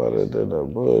hope I done done that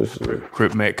bullshit.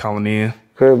 Crip Mac calling in.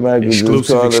 Crip Mac is just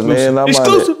calling in.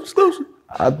 Exclusive.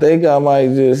 I think I might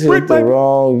just hit the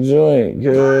wrong joint,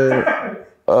 cuz.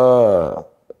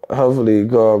 Hopefully he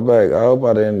called back. I hope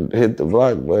I didn't hit the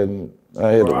block button.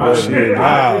 I hit the button.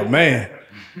 Wow, man.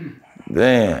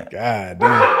 Damn. God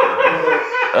damn.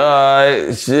 All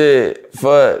right, shit.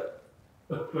 Fuck.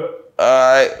 All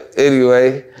right.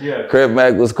 Anyway, Crip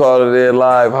Mac was calling in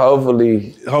live.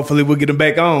 Hopefully we'll get him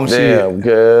back on. Damn,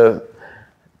 cuz.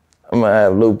 I'm gonna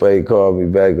have Lupe call me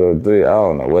back on 3. I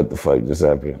don't know what the fuck just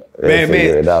happened. Man,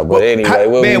 figure it out. But Well, anyway,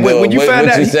 what man, we doing? when you What found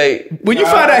out, you say? when you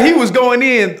found out he was going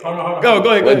in, go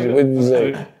ahead. What you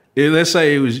say? Let's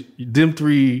say it was them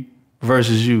 3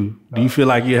 versus you. Do you feel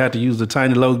like you had to use the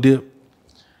tiny low dip?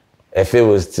 If it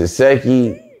was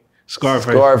Taseki,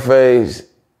 Scarface.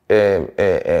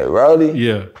 and Roddy,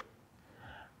 Yeah.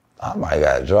 I might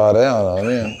gotta draw down on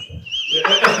him.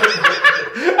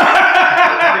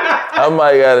 I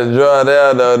might gotta draw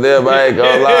down on them, I ain't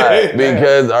gonna lie.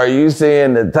 Because are you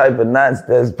seeing the type of knots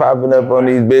that's popping up on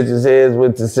these bitches' heads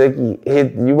with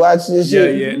Taseki? You watch this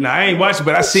shit? Yeah. Nah, I ain't watching,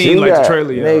 but I seen like the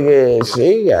trailer. Yeah. Nigga,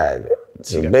 she got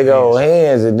some big old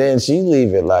hands, and then she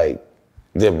leave it like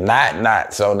them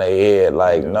knots on their head.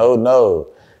 Like, no.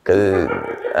 Cause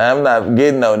I'm not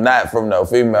getting no knot from no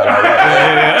female.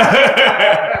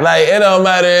 Like it don't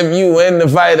matter if you win the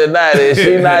fight or not. If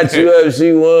she knot you up,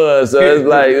 she won. So it's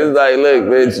like, look,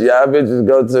 bitch, y'all bitches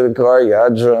go to the car, y'all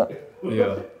drunk.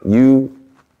 Yeah. You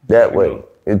that way.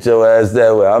 Get your ass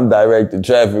that way. I'm directing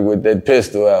traffic with that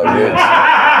pistol out, bitch.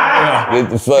 Get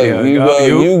the fuck. Yeah,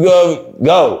 you go.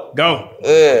 Go.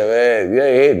 Yeah, man. You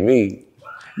ain't hit me.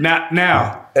 Now,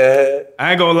 I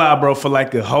ain't gonna lie, bro. For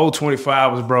like a whole 24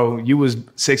 hours, bro, you was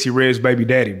Sexy Red's baby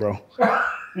daddy, bro.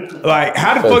 Like,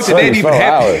 how the fuck did that even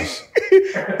happen?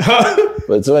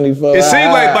 For 24 hours. It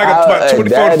seemed like about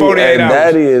 24 to 48 hours.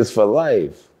 Daddy is for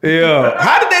life. Yeah.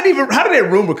 How did that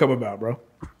rumor come about, bro?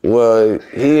 Well,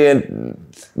 he and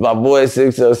my boy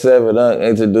 607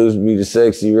 introduced me to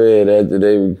Sexy Red after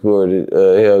they recorded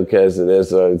Hellcats and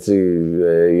SRT,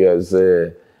 man, you know what I'm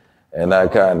saying? And I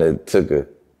kind of took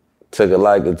a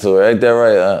liking to her. Ain't that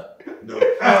right, huh? No.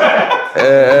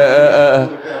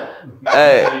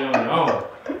 Hey.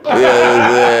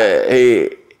 Yeah,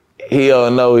 he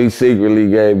don't know he secretly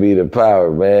gave me the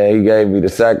power, man. He gave me the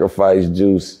sacrifice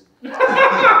juice.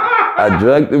 I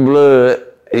drank the blood.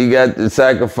 He got the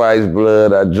sacrifice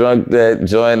blood. I drunk that,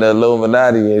 joined the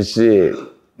Illuminati and shit.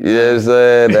 You know what I'm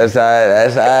saying? That's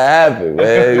how it happened,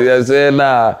 man. You know what I'm saying?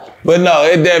 Nah. But no,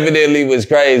 it definitely was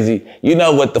crazy. You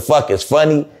know what the fuck is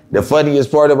funny? The funniest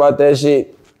part about that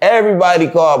shit? Everybody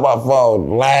called my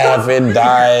phone, laughing,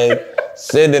 dying,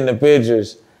 sending the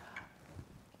pictures.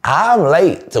 I'm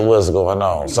late to what's going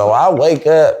on. So I wake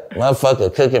up,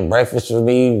 motherfucker cooking breakfast for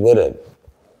me with a...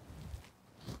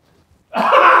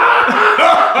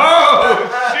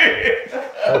 Oh, shit.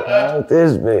 Fuck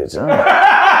this bitch, huh?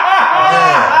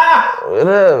 What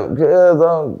up, cuz?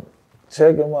 I'm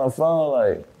checking my phone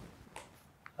like,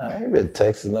 I ain't been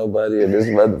texting nobody and this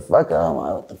motherfucker. I'm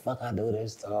like, what the fuck I do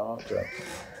this time? I'm trying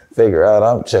to figure out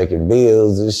I'm checking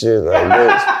bills and shit like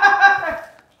this.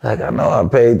 Like, I know I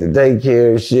paid the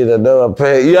daycare and shit. I know I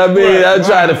paid, you know what I mean? I'm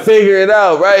trying to figure it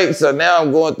out, right? So now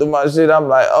I'm going through my shit. I'm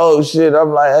like, oh shit.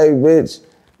 I'm like, hey, bitch,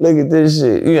 look at this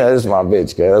shit. You know, this is my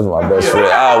bitch, cuz. That's my best friend.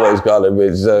 I always call her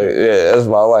bitch. So, yeah, that's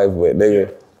my wife with,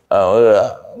 nigga.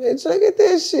 Bitch, look at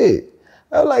this shit.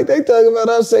 I'm like, they talking about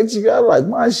how sexy. I'm like,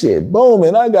 my shit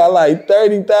booming. I got like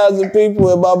 30,000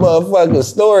 people in my motherfucking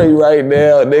story right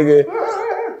now, nigga.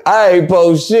 I ain't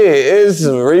post shit. It's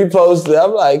reposted.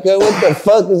 I'm like, hey, what the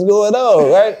fuck is going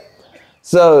on, right?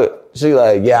 So she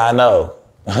like, yeah, I know.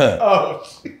 Oh,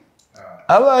 shit.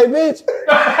 I'm like, bitch.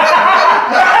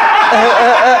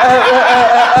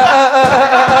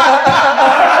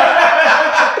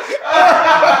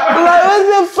 Like, what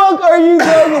the fuck are you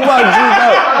talking about, G?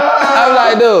 I'm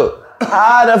like, dude,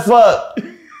 how the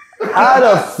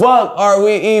fuck are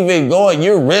we even going?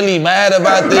 You're really mad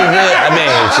about this shit? I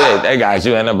mean, shit, they got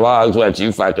you in the blogs. What,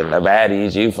 you fucking the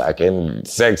baddies, you fucking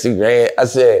Sexy Red. I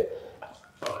said,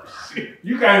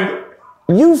 You can't.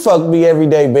 you fuck me every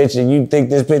day, bitch, and you think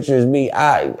this picture is me?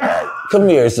 Come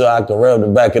here so I can rub the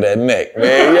back of that neck,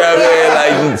 man. You know what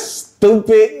I mean? Like, you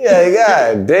stupid. Yeah,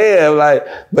 god damn. Like,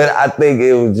 but I think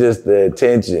it was just the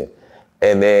attention.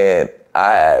 And then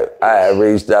I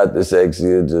reached out to Sexy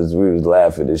and just, we was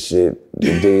laughing and shit, the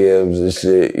DMs and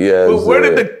shit. Yeah. But where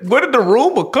did the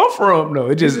rumor come from, though?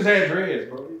 It just had dreads,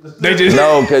 bro. They just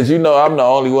no, because you know I'm the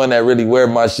only one that really wear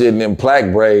my shit in them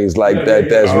plaque braids like that.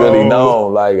 That's really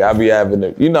known. Like I be having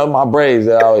the, you know, my braids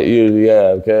that I usually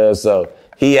have. Cause so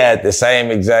he had the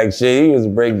same exact shit. He was a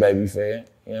Bricc baby fan.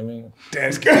 You know what I mean?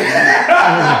 That's good. Hey,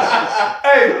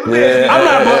 Yeah. I'm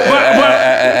not,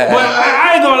 but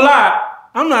I ain't gonna lie.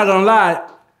 I'm not gonna lie.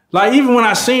 Like even when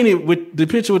I seen it with the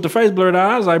picture with the face blurred out,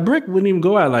 I was like, Bricc wouldn't even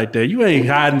go out like that. You ain't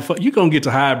hiding. You gonna get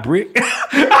to hide Bricc.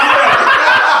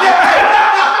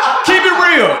 keep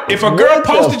it real. If a girl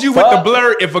posted you with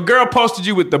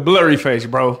the blur, blurry face,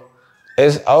 bro,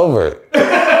 It's over.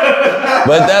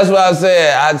 But that's what I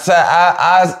said.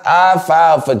 I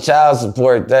filed for child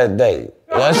support that day.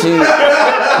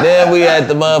 Then we at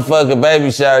the motherfucking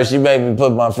baby shower, she made me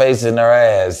put my face in her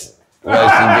ass. Like,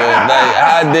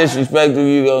 how disrespectful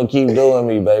you gonna keep doing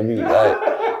me, baby?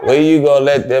 Like, when you gonna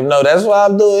let them know? That's why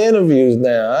I'm doing interviews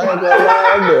now. I ain't gonna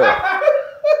lie, I'm doing.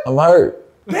 I'm hurt.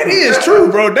 That is true,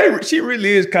 bro. She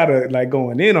really is kind of like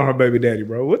going in on her baby daddy,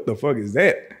 bro. What the fuck is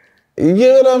that? You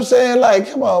get what I'm saying? Like,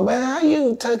 come on, man. How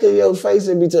you tucking your face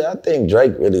in between? I think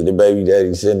Drake really the baby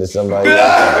daddy sending somebody else.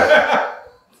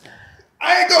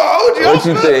 I ain't gonna hold you. What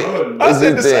you think? I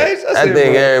said the same. I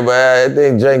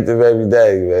think Drake the baby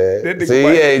daddy, man. See,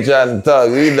 he ain't trying to talk.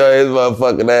 You know his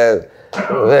motherfucking ass.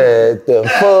 Man, the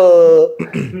fuck?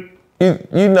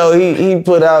 You know he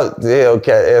put out the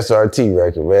Hellcat SRT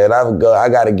record, man. I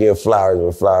gotta give flowers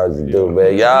what flowers to do,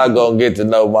 man. Y'all gonna get to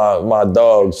know my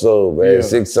dog soon, man. Yeah.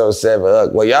 607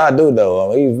 Huck. Well, y'all do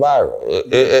know him. He's viral.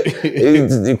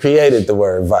 He created the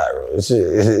word viral.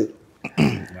 Shit.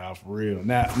 Nah, for real.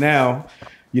 Now,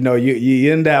 you know,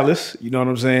 you're in Dallas. You know what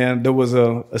I'm saying? There was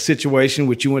a situation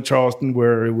with you in Charleston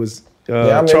where it was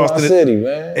I'm Charleston in my city,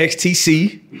 man.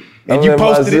 XTC. And I'm you in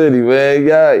posted my city, man.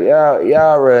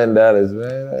 Y'all run Dallas,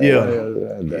 man. Yeah.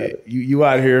 You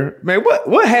out here. Man,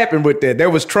 what happened with that?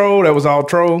 That was troll? That was all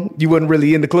troll? You wasn't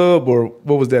really in the club, or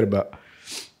what was that about?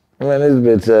 Man,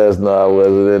 this bitch ass know I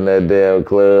wasn't in that damn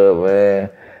club,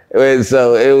 man.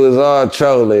 So it was all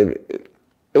trolling.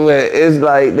 It's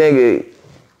like, nigga,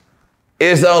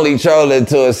 it's only trolling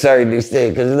to a certain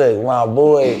extent. Cause look, my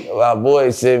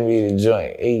boy sent me the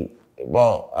joint.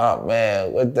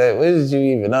 Man, what is you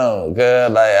even on?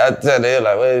 Cause like I tell him,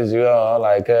 like, what is you on? I'm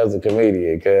like, cause a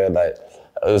comedian, cause like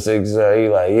I was 6 he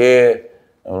like, yeah.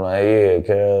 I'm like, yeah,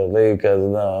 cause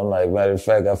no. I'm like, matter of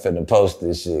fact, I finna post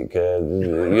this shit, cause you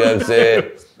know what I'm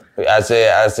saying? I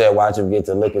said, watch him get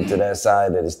to looking to that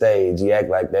side of the stage. He act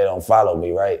like they don't follow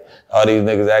me, right? All these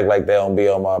niggas act like they don't be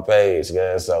on my page,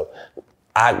 cause so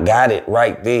I got it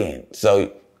right then.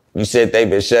 So you said they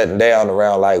been shutting down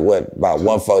around like what, about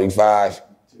 1:45?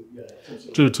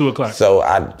 2 o'clock. So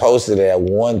I posted it at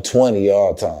 1:20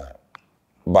 all time.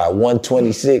 By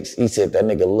 1:26, he said that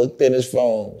nigga looked in his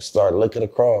phone, started looking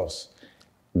across,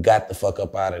 got the fuck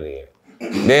up out of there.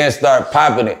 Then start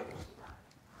popping it.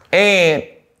 And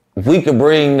we could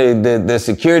bring the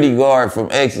security guard from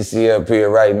Ecstasy up here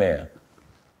right now.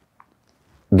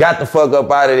 Got the fuck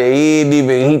up out of there.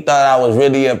 He thought I was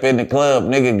really up in the club.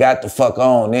 Nigga got the fuck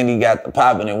on. Then he got the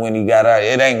popping, and when he got out,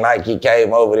 it ain't like he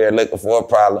came over there looking for a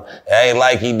problem. It ain't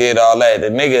like he did all that. The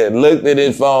nigga looked at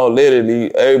his phone,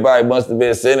 literally. Everybody must have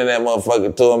been sending that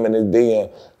motherfucker to him in his DM.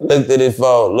 Looked at his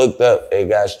phone, looked up, and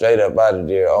got straight up out of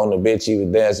there on the bitch he was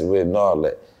dancing with and all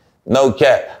that. No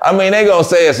cap. I mean, they gonna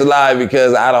say it's a lie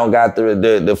because I don't got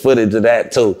the footage of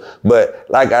that too. But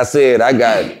like I said, I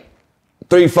got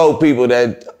 3-4 people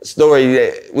that story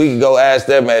that we can go ask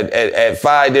them at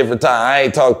 5 different times. I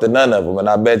ain't talked to none of them, and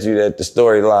I bet you that the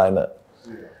story line up.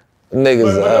 Yeah.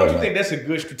 Niggas. But don't you think that's a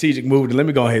good strategic move? Let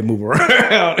me go ahead and move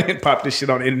around and pop this shit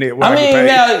on the internet. Yeah.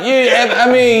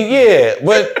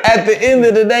 But at the end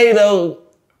of the day, though,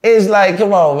 it's like,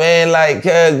 come on, man. Like,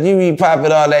 cause you be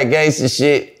popping all that gangster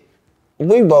shit.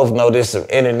 We both know this some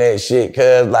internet shit,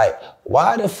 cause like,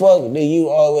 why the fuck do you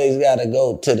always gotta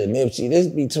go to the Nipsey? This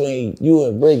between you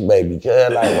and Bricc, baby.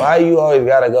 Cause like, why you always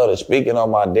gotta go to speaking on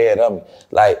my dead?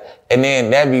 Like, and then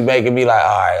that be making me like,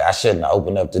 all right, I shouldn't have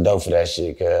opened up the door for that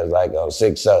shit, cause like I'm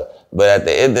sick so. But at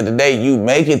the end of the day, you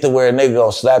make it to where a nigga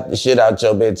gonna slap the shit out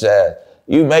your bitch ass.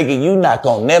 You make it, you not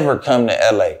gonna never come to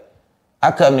LA. I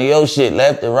come to your shit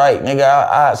left and right. Nigga,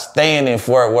 I staying in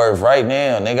Fort Worth right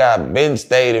now. Nigga, I been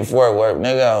stayed in Fort Worth.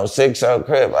 Nigga, on 6-0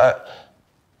 crib.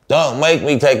 Don't make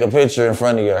me take a picture in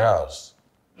front of your house.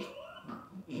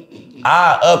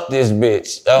 I up this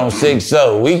bitch on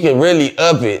 6-0. We can really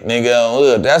up it, nigga, on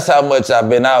hood. That's how much I've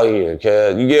been out here,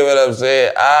 cuz. You get what I'm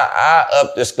saying? I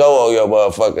up the score on your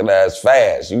motherfucking ass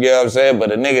fast. You get what I'm saying?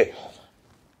 But a nigga,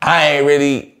 I ain't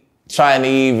really trying to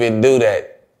even do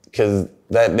that, cuz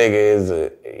that nigga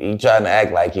he trying to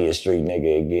act like he a street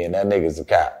nigga again. That nigga's a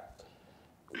cop.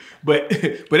 But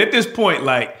at this point,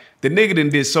 like, the nigga done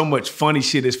did so much funny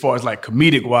shit as far as like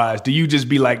comedic wise. Do you just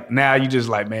be like, now you just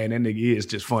like, man, that nigga is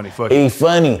just funny. Fuck he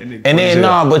funny. And then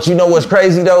but you know what's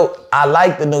crazy though? I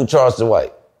like the new Charleston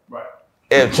White. Right.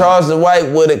 If Charleston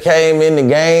White would have came in the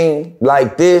game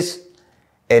like this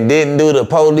and didn't do the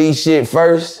police shit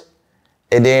first,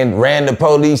 and then ran the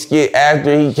police skit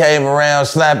after he came around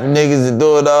slapping niggas and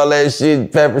doing all that shit,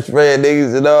 pepper spraying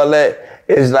niggas and all that.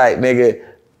 It's like, nigga,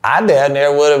 I down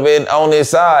there would have been on his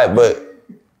side, but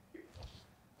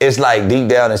it's like deep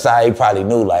down inside, he probably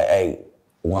knew like, hey,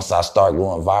 once I start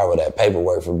going viral, that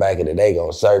paperwork from back in the day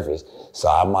gonna surface. So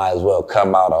I might as well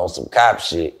come out on some cop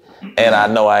shit. and I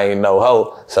know I ain't no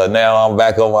hoe. So now I'm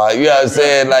back on my, you know what I'm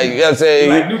saying? Like, you know what I'm saying?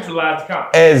 Like neutralize the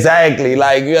conflict. Exactly,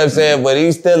 like, you know what I'm saying? But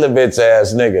he's still a bitch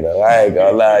ass nigga though. I ain't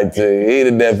gonna lie to you. He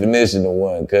the definition of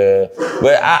one, cuz.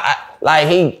 But I like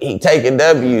he taking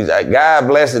W's. Like, God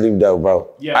blessed him though, bro.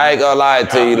 Yeah. I ain't gonna lie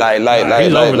to you.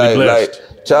 Like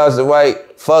Charleston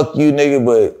White, fuck you, nigga,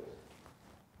 but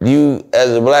you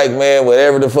as a black man,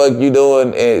 whatever the fuck you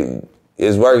doing, and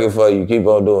it's working for you, keep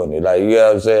on doing it. Like, you know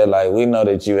what I'm saying? Like, we know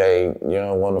that you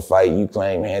don't want to fight, you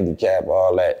claim handicap,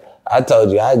 all that. I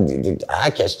told you, I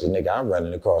catch the nigga, I'm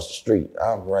running across the street.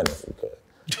 I'm running from cuz.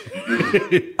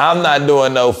 I'm not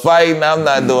doing no fighting, I'm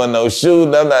not doing no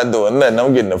shooting, I'm not doing nothing.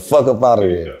 I'm getting the fuck up out of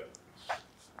here.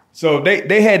 So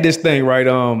they had this thing, right?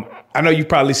 I know you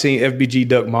probably seen FBG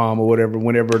Duck Mom or whatever,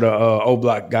 whenever the O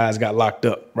Block guys got locked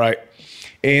up, right?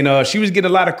 And she was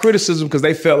getting a lot of criticism because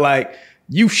they felt like,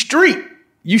 you street,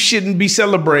 you shouldn't be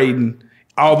celebrating.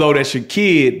 Although that's your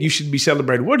kid, you should be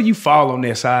celebrating. Where do you fall on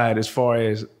that side as far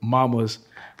as mamas?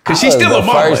 Because she's still a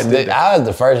mama. I was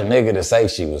the first nigga to say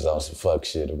she was on some fuck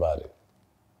shit about it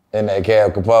in that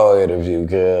Cab Capone interview,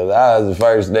 because I was the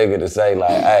first nigga to say,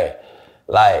 like, hey,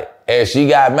 like, if she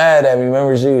got mad at me,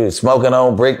 remember she was smoking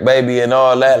on Bricc Baby and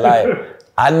all that, like,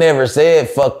 I never said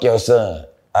fuck your son.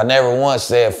 I never once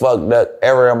said fuck that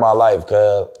ever in my life,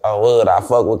 cuz I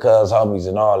fuck with cuz homies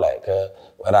and all that, cuz.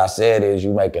 What I said is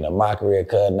you making a mockery of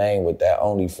cuz name with that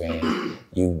OnlyFans.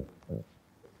 You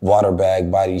water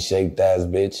bag body shaped ass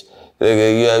bitch.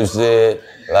 Nigga, you know what I'm saying?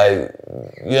 Like,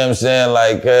 you know what I'm saying?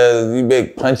 Like, cuz you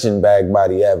big punching bag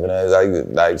body having us.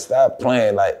 Like, stop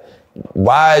playing. Like,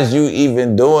 why is you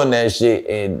even doing that shit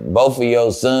and both of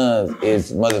your sons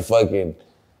is motherfucking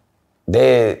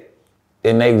dead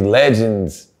and they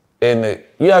legends in the,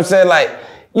 you know what I'm saying? Like,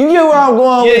 you get where I'm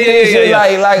going with this shit?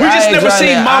 Like we just never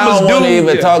seen mamas I don't want to do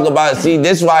even talk about, see,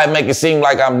 this is why I make it seem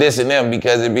like I'm dissing them,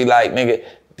 because it be like, nigga,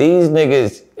 these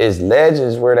niggas is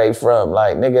legends where they from.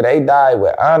 Like, nigga, they died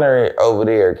with honor over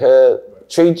there, cuz.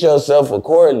 Treat yourself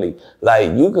accordingly.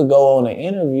 Like, you could go on an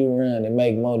interview run and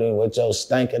make more than what your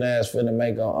stinking ass finna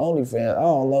make on OnlyFans. I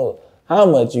don't know how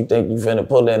much you think you finna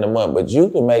pull in a month, but you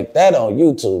can make that on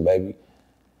YouTube, baby.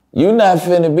 You not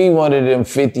finna be one of them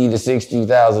 $50,000 to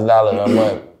 $60,000 a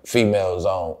month females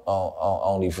on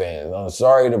OnlyFans. I'm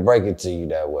sorry to break it to you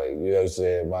that way. You know what I'm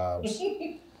saying, moms?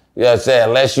 You know what I'm saying?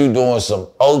 Unless you doing some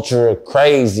ultra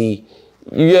crazy,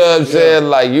 you know what I'm saying?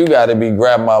 Like, you gotta be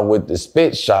grandma with the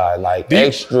spit shot, like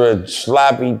extra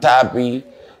sloppy toppy.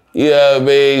 You know what I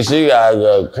mean? She gotta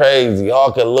go crazy,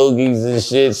 hawking loogies and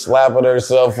shit, slapping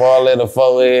herself all in the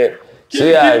forehead.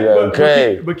 She gotta go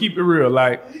crazy. But keep it real,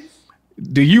 like,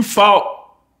 do you fault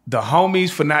the homies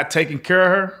for not taking care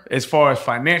of her as far as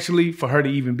financially for her to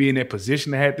even be in that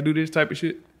position to have to do this type of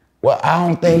shit? Well, I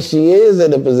don't think she is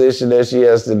in a position that she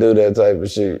has to do that type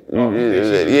of shit.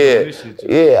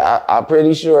 I'm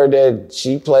pretty sure that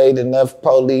she played enough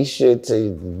police shit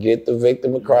to get the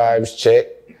victim of crimes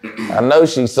checked. I know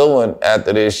she's suing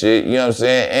after this shit, you know what I'm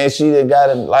saying? And she done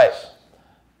got him, like,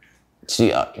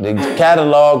 the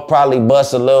catalog probably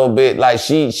busts a little bit. Like,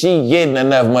 she getting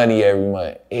enough money every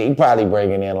month. He probably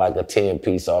bringing in like a 10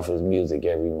 piece off his music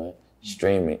every month,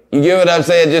 streaming. You get what I'm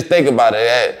saying? Just think about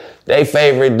it. They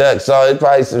favorite Duck song. It's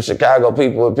probably some Chicago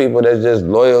people that's just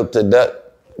loyal to Duck,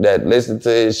 that listen to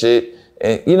his shit.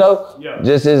 And, you know,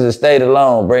 just his estate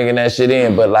alone, bringing that shit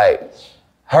in. But, like,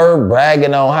 her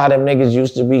bragging on how them niggas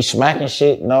used to be smacking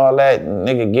shit and all that, and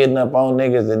nigga getting up on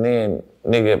niggas and then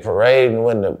nigga parading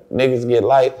when the niggas get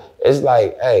light. It's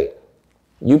like, hey,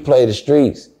 you play the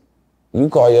streets. You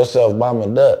call yourself Mama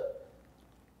Duck.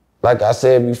 Like I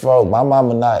said before, my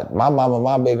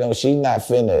big one, she not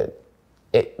finna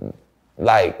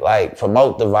like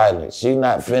promote the violence. She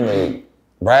not finna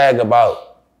brag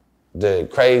about the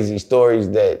crazy stories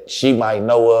that she might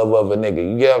know of a nigga.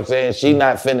 You get what I'm saying? She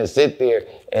not finna sit there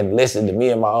and listen to me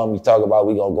and my homies talk about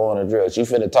we gonna go on a drill. She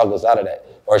finna talk us out of that.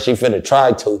 Or she finna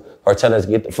try to, or tell us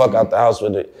get the fuck out the house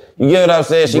with it. You get what I'm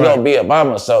saying? She gonna be a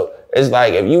mama. So it's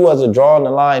like, if you wasn't drawing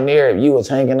the line there, if you was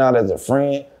hanging out as a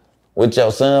friend with your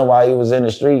son while he was in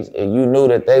the streets, and you knew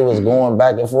that they was going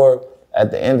back and forth, at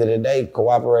the end of the day,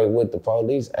 cooperate with the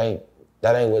police.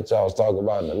 That ain't what y'all was talking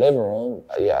about in the living room.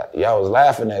 Y'all was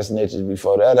laughing at snitches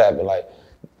before that happened. Like,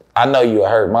 I know you a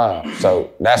hurt mom,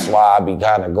 so that's why I be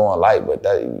kind of going light, but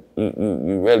that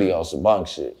you really on some bunk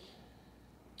shit.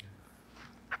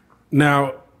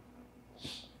 Now,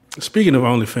 speaking of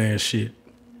OnlyFans shit,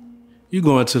 you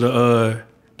going to the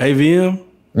AVM?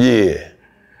 Yeah.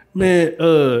 Man,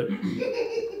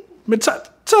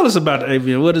 tell us about the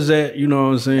AVM. What is that? You know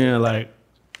what I'm saying? Like,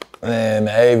 man,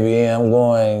 the AVM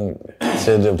going,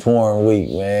 to the porn week,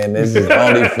 man. This is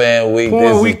OnlyFans week. Porn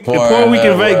This week- is porn, porn week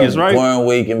in Vegas, right? Porn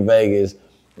week in Vegas.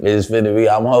 It's finna be.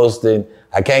 I'm hosting.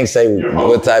 I can't say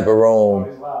what type of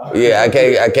room. Yeah, I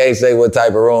can't say what type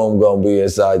of room gonna be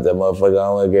inside that motherfucker. I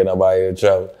don't want to get nobody in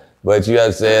trouble. But you know what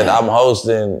I'm saying? I'm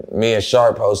hosting. Me and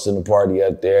Sharp hosting the party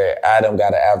up there. Adam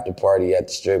got an after party at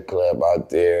the strip club out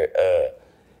there.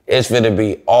 It's finna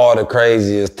be all the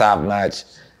craziest, top notch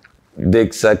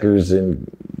dick suckers and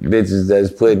bitches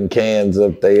that's putting cans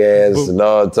up their ass and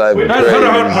all type of crazy hold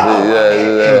on.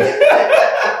 shit.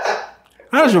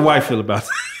 How does your wife feel about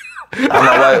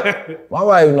that? My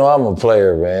wife know I'm a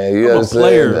player, man. You know what I'm saying?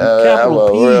 player, capital I'm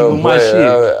a P real with my player.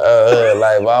 shit.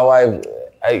 Like my wife,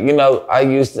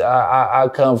 I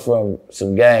come from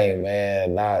some game,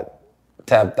 man, not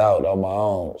tapped out on my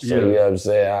own. So you know what I'm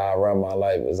saying? How I run my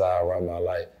life is how I run my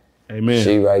life. Amen.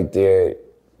 She right there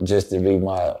just to be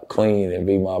my queen and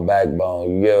be my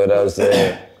backbone. You get what I'm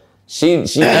saying? She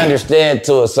understands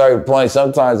to a certain point.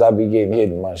 Sometimes I be getting hit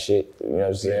in my shit. You know what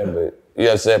I'm saying? But you know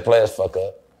what I'm saying? Players fuck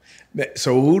up.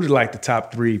 So who's like the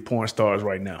top 3 porn stars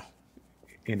right now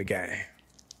in the game?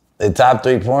 The top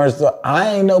 3 porn stars?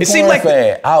 I ain't no seemed porn like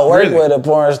fan. I work Really? with a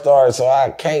porn star, so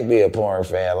I can't be a porn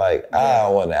fan. Like, I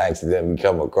don't want to accidentally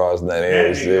come across none of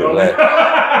that shit. Like,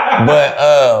 but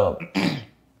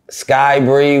Sky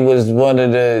Bree was one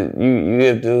of the, you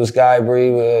get through Sky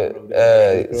Bree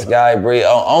with Sky Bree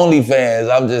on OnlyFans.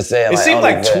 I'm just saying. It seemed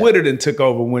like OnlyFans. Twitter then took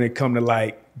over when it come to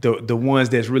like the ones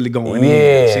that's really going in. Yeah,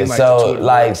 It seemed so the Twitter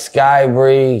like world. Sky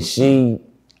Bree,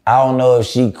 I don't know if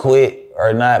she quit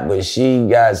or not, but she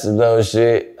got some little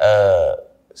shit.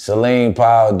 Celine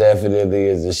Powell definitely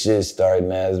is a shit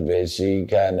starting ass bitch. She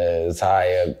kind of is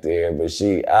high up there, but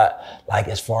like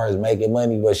as far as making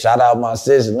money, but shout out my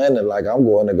sis Linda, like I'm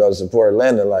going to go support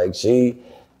Linda, like she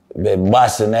been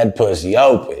busting that pussy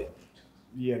open.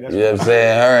 Yeah, that's You know what I'm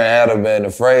saying? Her and Adam been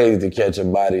afraid to catch a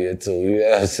body or two, you know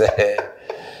what I'm saying?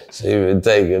 She been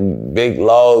taking big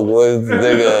long ones,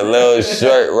 nigga, little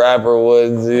short rapper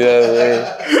ones, you know what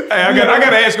I mean? Hey, I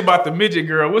gotta ask about the midget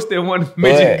girl. What's that one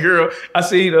midget ahead. girl? I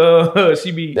seen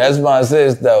she be That's my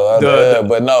sis though,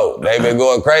 but no, they been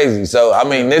going crazy. So, I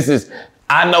mean,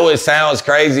 I know it sounds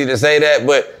crazy to say that,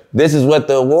 but this is what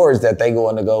the awards that they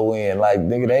going to go win. Like,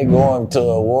 nigga, they going to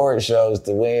award shows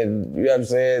to win, you know what I'm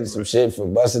saying, some shit for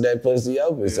busting that pussy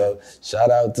open. So, shout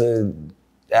out to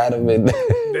Adam and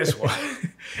that's why.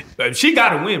 She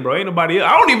gotta win, bro. Ain't nobody else.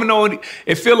 I don't even know.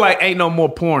 It feel like ain't no more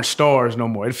porn stars no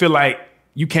more. It feel like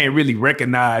you can't really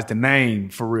recognize the name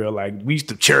for real. Like we used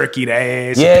to Cherokee the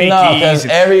ass. Yeah, and no, Pinkies because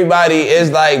and- everybody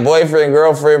is like boyfriend,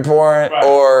 girlfriend porn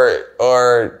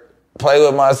or play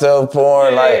with myself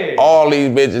porn. Yeah. Like all these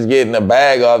bitches getting a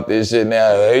bag off this shit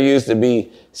now. There used to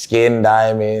be Skin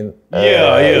Diamond.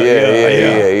 Yeah.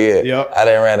 Yep. I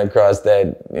done ran across that,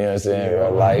 you know what I'm saying, in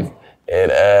real life.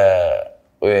 And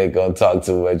we ain't gonna talk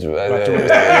too much about it.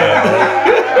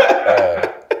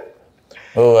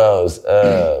 Who else?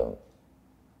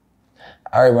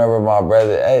 I remember my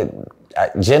brother,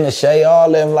 Jenna Shea, all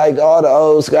them, like all the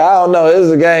old school. I don't know, it was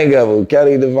a gang of them.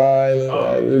 Kelly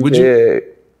Divine.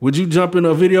 Would you jump in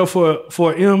a video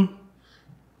for M?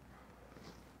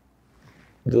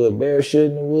 Do a bear shit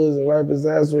in the woods and wipe his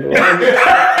ass with a rifle?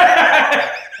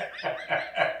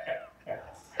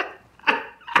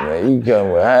 Man, you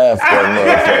come with half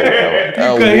that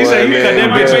motherfucker. He said you cut that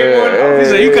bitch. He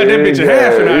said you cut that bitch in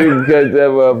half. You can cut that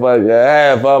motherfucker in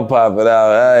half. I'm popping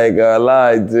out. I ain't gonna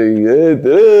lie to you.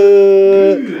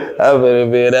 I'm gonna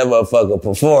be that motherfucker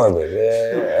performing,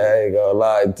 man. I ain't gonna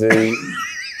lie to you.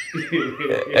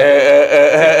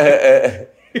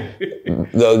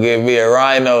 Go give me a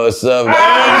rhino or something.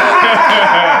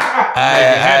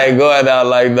 I ain't going out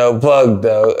like no punk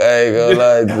though. I ain't gonna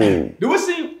lie to you. Do it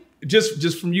seem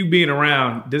just from you being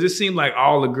around? Does it seem like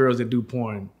all the girls that do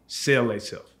porn sell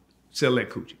themselves, sell that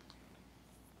coochie?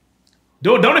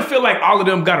 Don't it feel like all of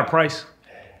them got a price?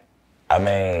 I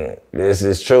mean, this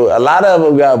is true. A lot of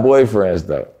them got boyfriends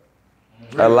though.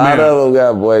 A lot of them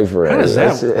got boyfriends. How is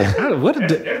That's it.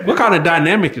 that? What kind of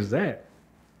dynamic is that?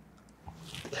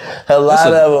 A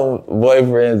lot of them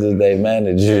boyfriends is their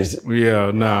managers.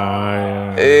 Yeah,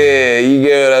 nah. Yeah, you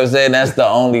get what I'm saying? That's the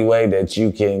only way that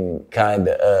you can kind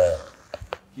of,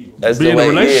 that's Be the in way, a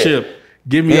relationship.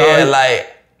 Give me Yeah, all. like,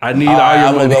 I need all your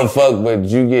I'm money. gonna go fuck, but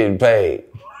you getting paid.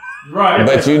 Right.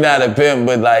 But you not a pimp,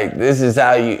 but like, this is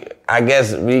how you, I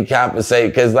guess, we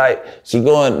compensate. Cause like, she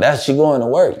going to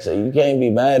work. So you can't be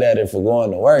mad at her for going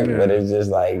to work. Yeah. But it's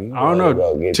just like, you I don't know.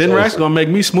 go get 10 your racks shit. gonna make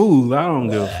me smooth. I don't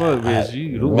give a fuck, bitch.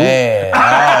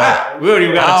 Man, We don't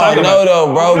even gotta I talk don't about know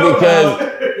though, bro,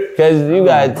 because you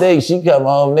gotta think she come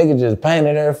home, nigga just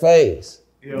painted her face.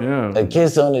 Yeah. A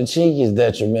kiss on the cheek is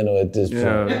detrimental at this point.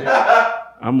 Yeah.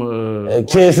 I'm A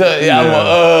kiss on, look,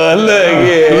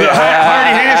 yeah.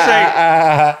 Hearty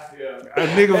handshake. A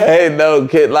nigga. Ain't no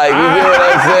kid, like, you know what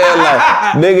I'm saying? Like,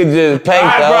 nigga just paint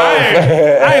the whole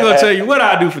I ain't gonna tell you what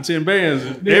I do for 10 bands.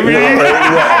 Every day.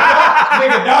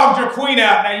 Nigga dogged your queen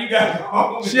out. Now you got to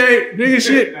go. Shit, nigga,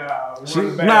 shit.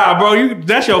 Nah, bro,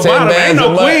 that's your bottom. Ain't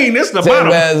no queen. This the 10 bottom.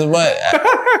 bands a month.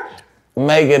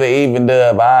 Make it an even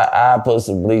dub. I put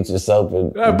some bleaching soap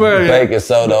and baking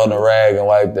soda on the rag and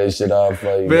wipe that shit off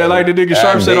for you. Man, like the nigga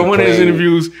Sharp said on one of his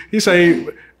interviews, he say,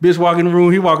 bitch walk in the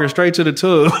room, he walking straight to the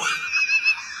tub.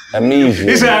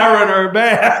 Immediately. He said, I run her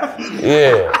bath.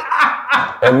 Yeah.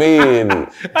 Immediately.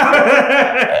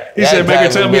 He said, make her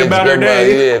tell me about her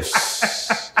day.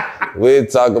 We'll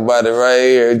talk about it right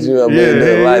here.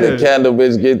 Light a candle,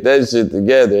 bitch, get that shit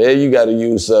together. And you got to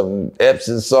use some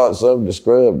Epsom salt, something to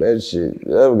scrub that shit.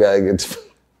 You gotta get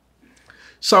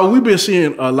So we've been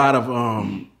seeing a lot of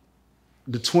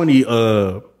the 20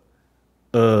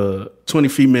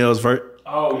 females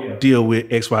deal with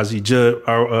XYZ judge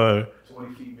or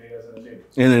 20 females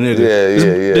and a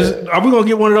nigga. Yeah. Are we gonna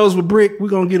get one of those with Bricc? We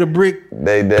gonna get a Bricc?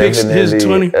 They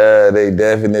definitely, they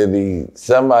definitely.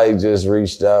 Somebody just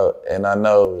reached out, and I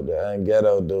know the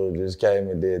ghetto dude just came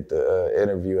and did the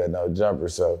interview at No Jumper.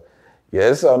 So yeah,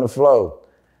 it's on the flow.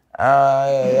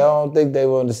 I don't think they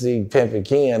want to see Pimpin'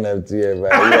 Ken up there,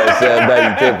 man. You understand,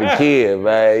 baby Pimpin' Ken,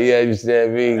 man. You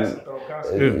understand me?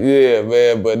 Yeah,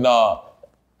 man. But no,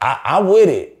 I'm with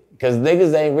it because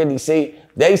niggas ain't really see.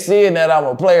 They seeing that I'm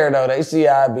a player though. They see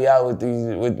I be out with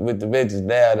these with the bitches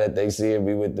now that they see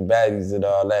me with the baddies and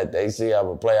all that. They see I'm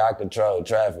a player. I control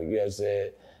traffic. You know what I'm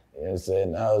saying? You know what I'm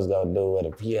saying? I was gonna do what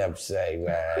a PM say,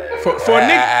 man. For a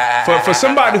nigga, for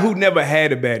somebody who never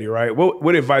had a baddie, right?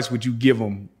 What advice would you give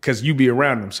them? Because you be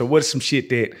around them. So what's some shit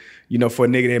that, you know, for a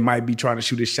nigga that might be trying to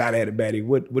shoot a shot at a baddie,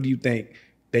 what do you think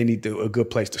they need a good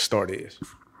place to start is?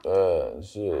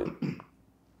 Shit.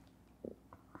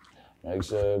 Make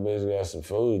sure that bitch got some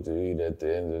food to eat at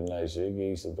the end of the night. She can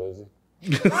eat some pussy.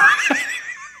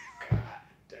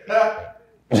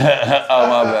 Oh,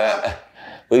 my bad.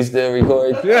 We still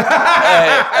recording? Get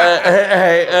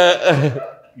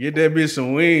that bitch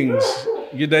some wings.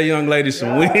 Get that young lady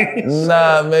some wings.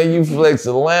 Nah, man, you flex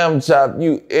a lamb chop,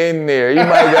 you in there. You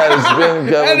might got to spend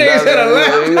a couple That nigga said a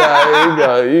lamb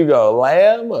chop. You go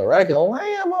lamb, a rack of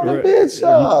lamb on the bitch.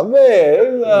 Oh,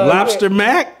 man. Lobster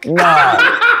mac?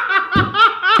 Nah.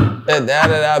 Now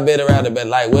that I've been around it, but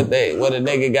like what a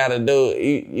nigga gotta do,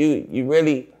 you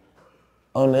really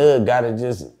on the hood gotta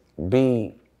just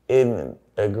be in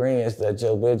agreement that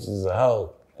your bitch is a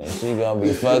hoe. And she gonna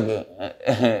be fucking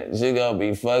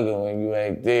when you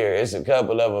ain't there. It's a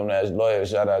couple of them that's loyal.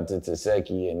 Shout out to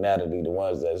Taseki and Natalie, the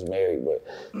ones that's married. But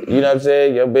you know what I'm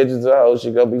saying? Your bitch is a hoe.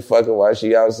 She gonna be fucking while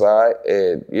she outside.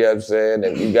 And you know what I'm saying?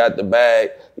 If you got the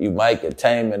bag, you might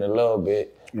contain it a little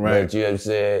bit. Right. But you know what I'm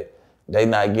saying? They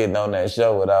not getting on that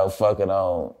show without fucking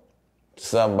on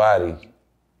somebody.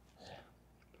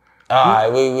 All right,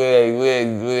 we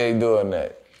ain't doing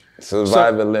that.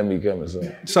 Survivor Lemmy coming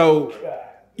soon. So,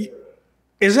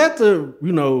 is that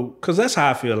because that's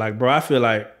how I feel like, bro. I feel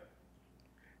like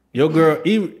your girl,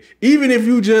 even if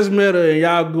you just met her and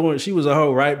y'all she was a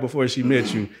hoe right before she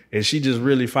met you, and she just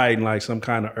really fighting like some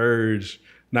kind of urge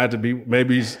not to be,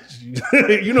 maybe,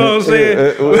 you know what I'm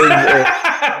saying?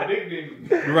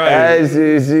 Right.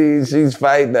 She's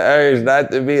fighting the urge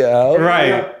not to be a hoe.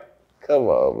 Right. Come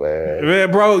on, man.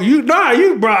 Man, bro,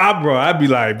 I'd be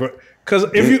like, bro, because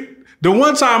the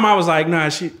one time I was like, nah,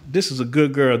 this is a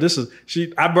good girl. I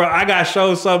got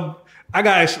shown so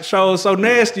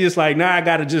nasty. It's like, nah, I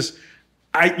gotta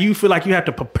you feel like you have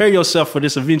to prepare yourself for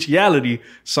this eventuality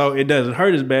so it doesn't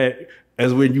hurt as bad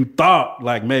as when you thought,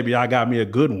 like, maybe I got me a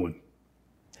good one.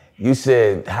 You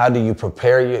said, how do you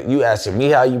prepare you asking me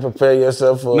how you prepare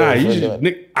yourself for? Nah,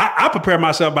 I prepare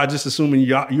myself by just assuming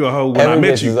you're a hoe when I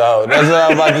met you. That's what I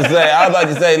was about to say. I was about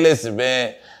to say, listen,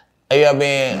 man. I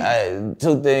mean,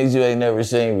 two things you ain't never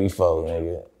seen before,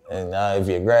 nigga. And if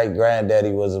your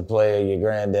granddaddy was a player, you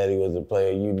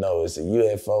know it's a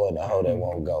UFO and a hoe that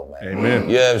won't go, man. Amen.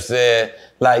 You know what I'm saying?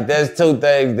 Like, that's two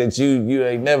things that you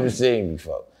ain't never seen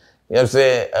before. You know what I'm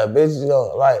saying? A bitch,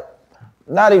 like,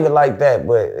 not even like that,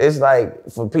 but it's like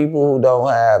for people who don't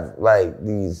have like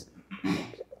these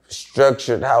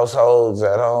structured households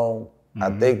at home, I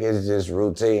think it's just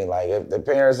routine. Like if the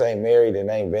parents ain't married and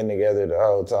ain't been together the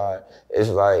whole time, it's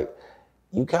like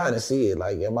you kind of see it.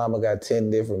 Like your mama got 10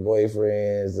 different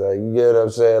boyfriends. You get what I'm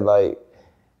saying? Like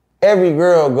every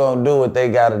girl gonna do what they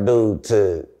gotta do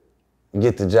to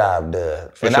get the job done.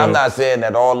 And sure. I'm not saying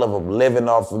that all of them living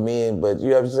off of men, but you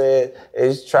know what I'm saying?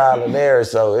 It's trial and error.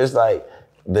 So it's like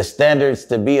the standards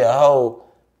to be a hoe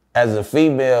as a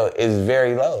female is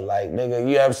very low. Like, nigga,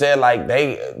 you know what I'm saying? Like,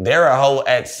 they're a hoe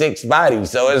at 6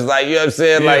 bodies. So it's like, you know what I'm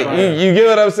saying? Like, you get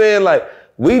what I'm saying? Like,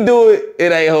 we do it,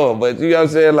 it ain't hoe. But you know what I'm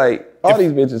saying? Like, all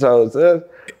these bitches hoes.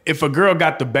 If a girl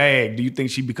got the bag, do you think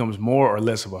she becomes more or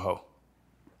less of a hoe?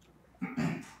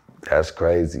 That's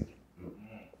crazy.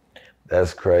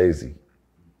 That's crazy.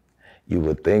 You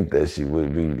would think that she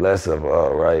would be less of a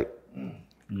hoe, right?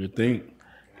 You think?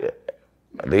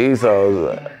 These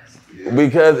hoes,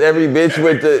 because every bitch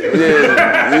with the,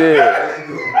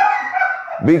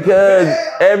 because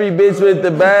every bitch with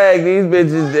the bag, these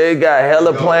bitches, they got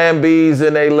hella plan Bs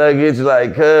in their luggage,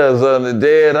 like, cuz on the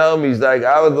dead homies. Like,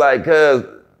 I was like, cuz,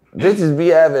 bitches be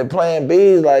having plan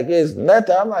Bs like it's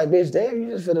nothing. I'm like, bitch, damn,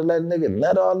 you just finna let a nigga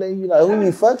nut all day. You like, who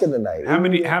you fucking tonight? How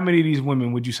many of these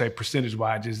women would you say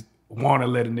percentage-wise just want to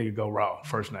let a nigga go raw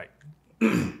first night?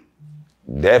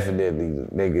 Definitely,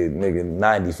 nigga,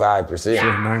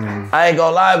 95%. I ain't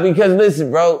gonna lie, because listen,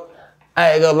 bro,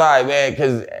 I ain't gonna lie, man,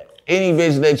 because any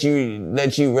bitch that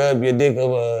you rub your dick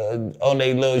on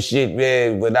they little shit,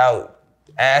 man, without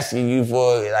asking you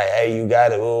for it, like, hey, you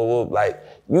got it, whoop, whoop, like,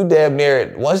 you damn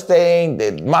near, once they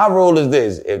ain't, my rule is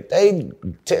this, if they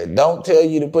don't tell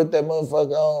you to put that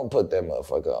motherfucker on, put that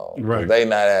motherfucker on. Right. They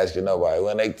not asking nobody.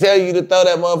 When they tell you to throw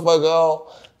that motherfucker on,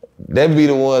 they be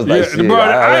the ones like, shit, bro,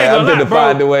 I'm gonna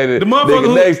find a way to, the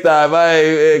motherfucker next time, I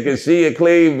ain't, cause she a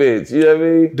clean bitch, you know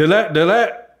what I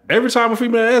mean? Every time a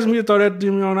female asks me to throw that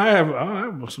demon on, I have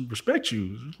some respect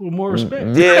you. More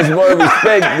respect. Yeah, it's more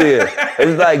respect there.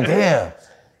 It's like, damn,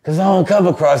 cause I don't come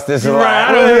across this a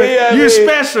lot. Right, you're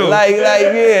special. Like,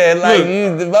 yeah, like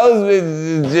you, most bitches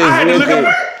is just. I had to look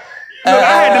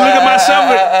at myself.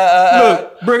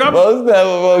 Look, Bricc, most of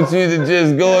them want you to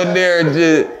just go in there and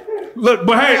just. Look,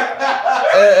 but hey,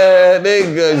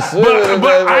 they go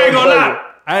but I ain't gonna lie.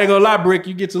 I ain't gonna lie, Bricc.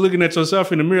 You get to looking at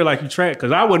yourself in the mirror like you trash,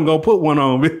 because I wasn't gonna put one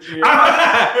on.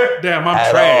 Damn,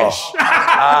 I'm trash.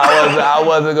 I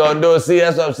wasn't gonna do it. See,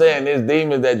 that's what I'm saying. There's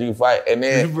demons that you fight, and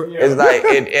then it's like,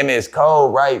 and it's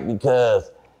cold, right?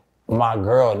 Because my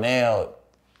girl now,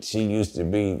 she used to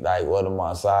be like one of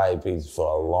my side pieces for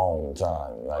a long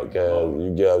time. Like,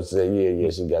 you get what I'm saying? Yeah,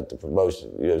 she got the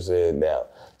promotion. You know what I'm saying now.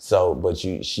 So, but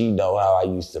she know how I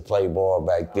used to play ball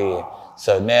back then.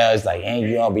 So now it's like, hey,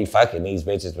 you don't be fucking these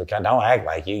bitches because don't act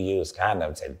like you use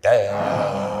condoms and damn.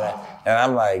 And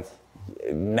I'm like,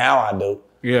 now I do.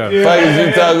 Yeah. Fuck is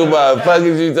you talking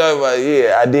about?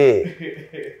 Yeah, I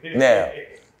did. Now.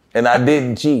 And I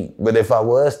didn't cheat. But if I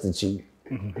was to cheat,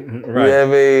 right. You know what I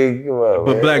mean? Come on,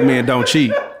 but man. black men don't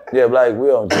cheat. Yeah, black, we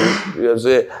don't cheat. You know what I'm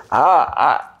saying?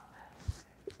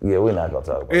 Yeah, we're not gonna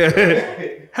talk about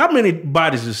that. How many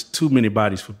bodies is too many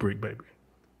bodies for Bricc, baby?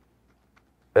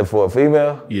 And for a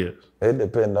female? Yes. It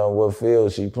depends on what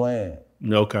field she playing.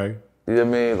 Okay. You know what I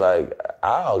mean? Like,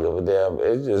 I don't give a damn.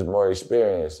 It's just more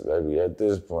experience, baby, at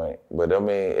this point. But I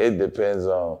mean, it depends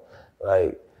on,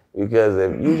 like, because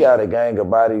if you got a gang of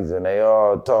bodies and they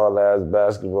all tall-ass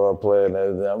basketball players and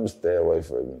everything, I'm gonna stay away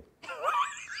from you.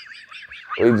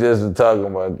 We just were talking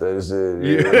about that shit.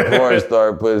 Yeah. Porn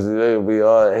star pussy, they'll be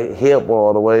all hip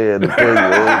all the way in the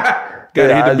pussy.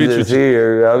 I'm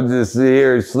just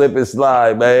here, slip and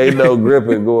slide, man. Ain't no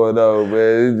gripping going on,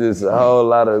 man. It's just a whole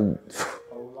lot of,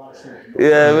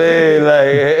 yeah,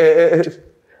 like,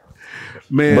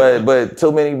 man. But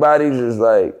too many bodies is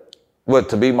like, what,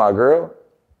 to be my girl?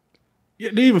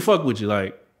 Yeah, they even fuck with you,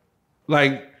 like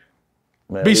Man,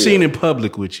 be seen in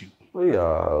public with you. We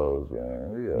all hoes,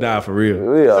 man. Nah, for real.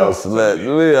 We all sluts. I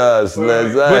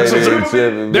ain't even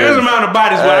tripping. There's an amount of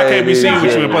bodies where I can't be seen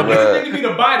with you in public. Speaking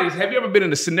of bodies, have you ever been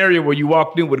in a scenario where you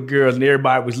walked in with a girl and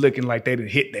everybody was looking like they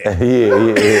didn't hit that?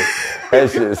 Yeah.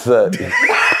 That shit sucked. I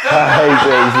hate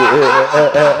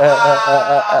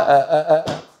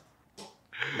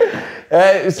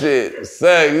that shit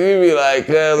suck. You be like,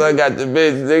 cuz I got the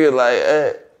bitch, nigga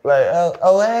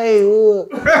hey,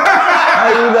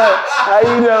 how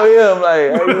you know him?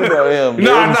 Like, how you know him?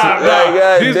 Nah. Like,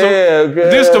 goddamn,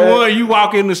 this the one you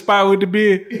walk in the spot with the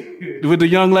beard, with the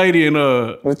young lady and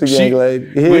what's the young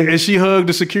lady? And she hugged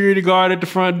the security guard at the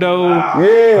front door.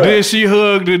 Yeah. Then she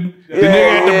hugged the nigga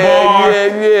at the bar.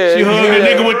 Yeah. She hugged the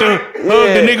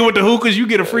nigga with the hookahs. You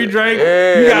get a free drink.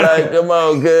 Yeah, like, come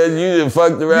on, cuz you done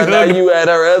fucked around. Now you at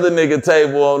her other nigga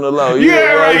table on the low. You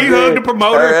hugged the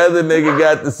promoter. Her other nigga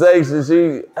got the section.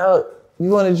 You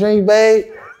want a drink, babe?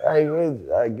 I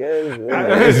guess.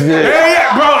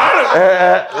 Yeah, bro.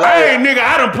 Hey, nigga,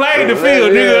 I done played the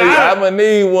field, nigga. I'ma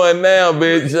need one now,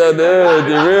 bitch. The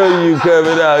real you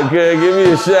coming out. Okay, give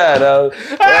me a shot, though.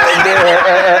 It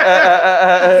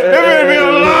may be a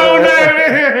long day.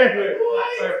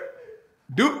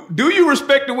 Do you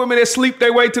respect the women that sleep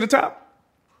their way to the top?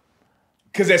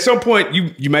 Because at some point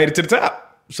you made it to the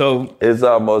top. So it's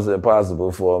almost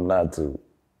impossible for them not to.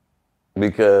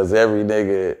 Because every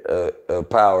nigga a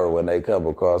power, when they come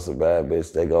across a bad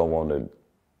bitch, they gonna want to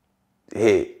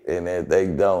hit. And if they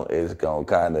don't, it's gonna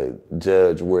kind of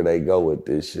judge where they go with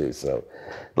this shit. So,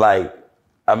 like,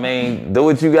 I mean, do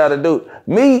what you gotta do.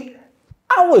 Me,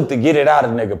 I went to get it out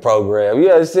of nigga program. You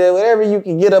know what I'm saying? Whatever you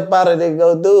can get up out of it,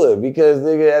 go do it. Because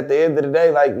nigga, at the end of the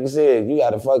day, like you said, you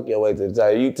gotta fuck your way to the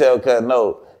top. You tell Cut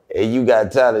no, and you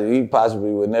got talent, he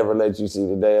possibly would never let you see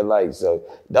the day of light. So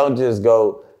don't just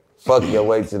go fuck your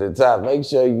way to the top. Make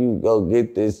sure you go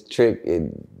get this trick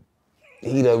and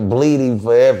he done bleeding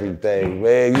for everything,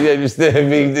 man. You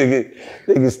understand me?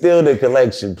 Nigga steal the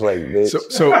collection plate, bitch.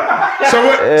 So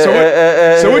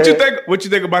what you think? What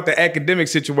you think about the academic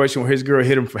situation where his girl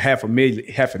hit him for half a million?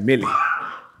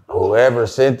 Whoever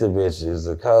sent the bitch is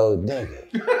a cold nigga.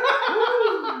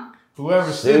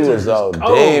 Whoever She sent was on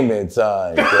demon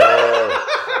time, man.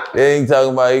 Then he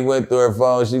talking about he went through her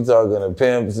phone. She talking to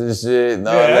pimps and shit and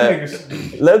all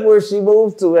that. Look where she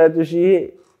moved to after she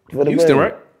hit. For the Houston,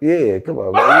 money. right? Yeah, come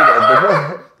on, man. You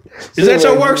know, Is that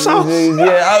your work sauce? Yeah,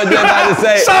 I was just about to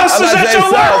say. Sauce, is that your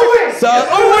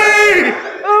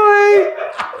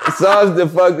Sauce. Sauce that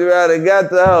fucked around and got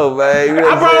the hoe, man. You know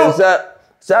what I'm saying?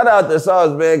 Shout out to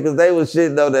Sauce, man, because they was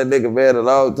shitting on that nigga, man, a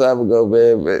long time ago,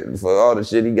 man, for all the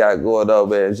shit he got going on,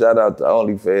 man. Shout out to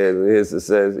OnlyFans and his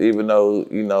success, even though,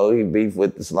 you know, he beef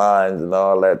with the slimes and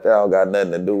all that. That don't got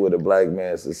nothing to do with a black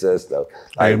man's success, though.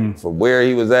 Like, from where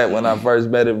he was at when I first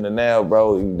met him to now,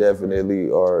 bro, he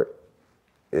definitely are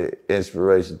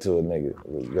inspiration to a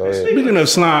nigga. Go ahead. Speaking of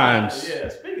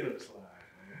slimes.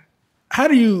 How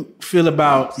do you feel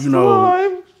about, you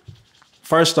know,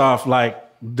 first off, like,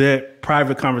 that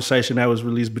private conversation that was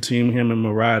released between him and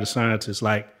Mariah the scientist?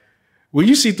 Like, when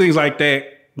you see things like that,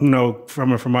 you know,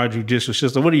 from our judicial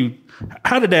system,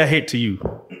 how did that hit to you?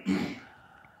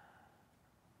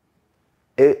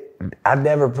 I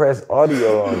never pressed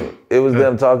audio on it. It was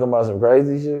them talking about some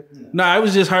crazy shit. Nah, it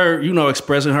was just her, you know,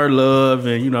 expressing her love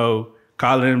and, you know,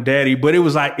 calling him daddy. But it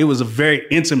was like, it was a very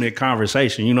intimate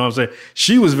conversation. You know what I'm saying?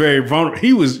 She was very vulnerable.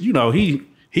 He was, you know, him.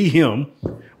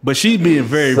 But she's being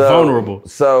very vulnerable.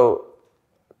 So,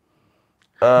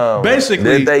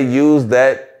 basically, did they use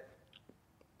that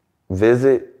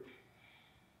visit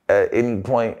at any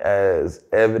point as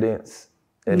evidence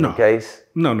in the case?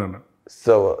 No.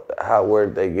 So, where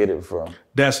did they get it from?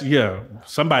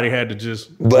 Somebody had to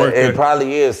just. But it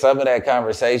probably is some of that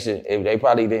conversation. If they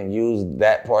probably didn't use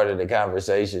that part of the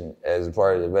conversation as a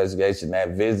part of the investigation, that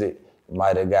visit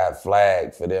might have got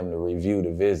flagged for them to review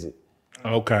the visit.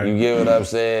 Okay. You get what I'm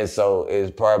saying? So it's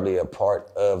probably a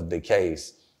part of the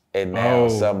case. And now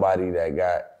somebody that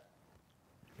got,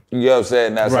 you know what I'm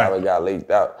saying? That's how it got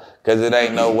leaked out. Because it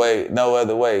ain't no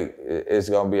other way. It's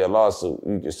going to be a lawsuit.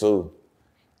 You can sue.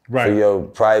 Right. For your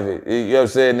private, you know what I'm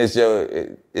saying?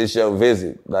 It's your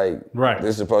visit. Like, this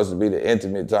is supposed to be the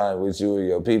intimate time with you and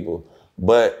your people.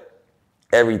 But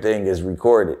everything is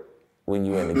recorded when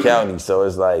you in the county. So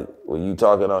it's like, when you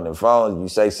talking on the phone, you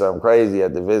say something crazy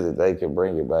at the visit, they can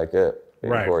bring it back up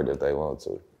and record if they want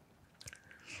to.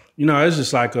 You know, it's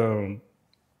just like,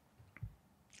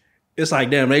 it's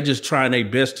like, damn, they just trying their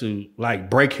best to like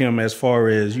break him as far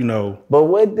as, you know. But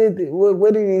what did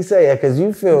he say? Because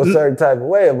you feel a certain type of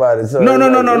way about it. So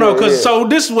no. Because so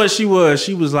this is what she was.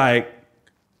 She was like,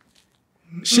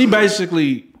 she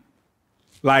basically,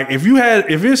 like, if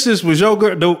this was your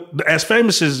girl, as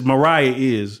famous as Mariah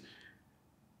is,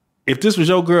 if this was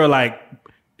your girl, like,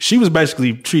 she was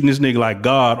basically treating this nigga like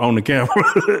God on the camera.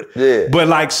 Yeah. But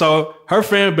like, so her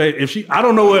fan base, I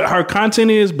don't know what her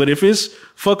content is, but if it's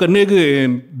fuck a nigga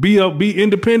and be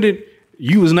independent,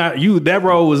 that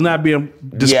role was not being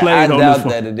displayed on the phone. I doubt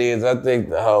that it is. I think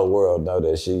the whole world know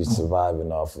that she's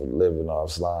surviving off of living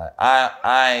off slime.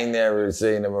 I ain't never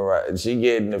seen her. She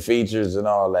getting the features and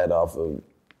all that off of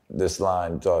the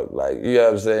slime talk. Like, you know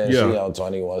what I'm saying? Yeah. She on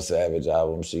 21 Savage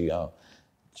album.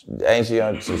 Ain't she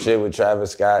on some shit with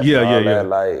Travis Scott? Yeah.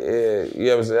 Like, you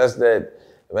know what I'm saying? That's that,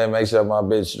 man, make sure my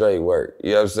bitch straight work.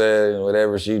 You know what I'm saying?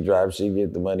 Whatever she drops, she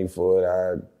get the money for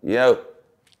it. Yeah,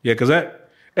 because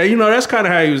and you know, that's kind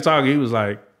of how he was talking. He was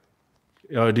like,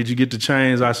 Did you get the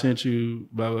chains I sent you?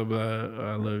 Blah blah blah.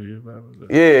 I love you. Blah, blah, blah.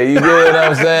 Yeah, you get what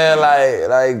I'm saying?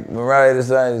 Like Mariah the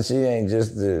Sun, she ain't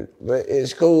just but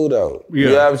it's cool though. Yeah. You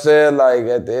know what I'm saying? Like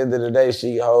at the end of the day,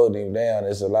 she holding him down.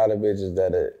 It's a lot of bitches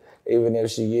that even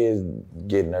if she is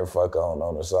getting her fuck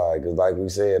on the side, because like we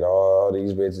said, all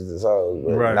these bitches is hoes,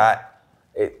 but Right.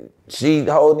 she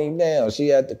holding him down.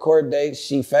 She at the court date,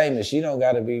 she famous. She don't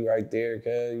gotta be right there,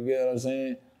 cause you get what I'm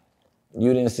saying?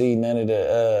 You didn't see none of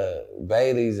the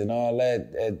Baddies and all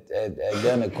that at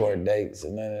Gunna court dates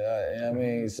and none of that. You know what I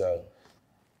mean? So,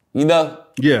 you know,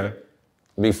 Yeah.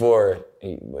 before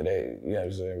you know what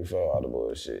I'm saying, before all the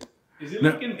bullshit. Is it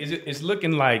looking? It's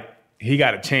looking like he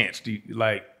got a chance.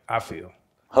 Like I feel.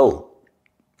 Who?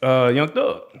 Young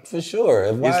Thug. For sure.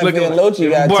 If It's YFN looking like- Lucci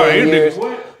got Boy, 10 you years,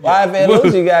 niggas- YFN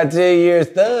Lucci got 10 years,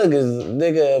 Thug is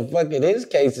nigga fucking his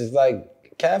case is like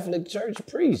Catholic church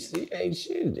priest. He ain't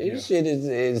shit. His shit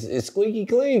is squeaky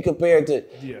clean compared to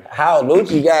how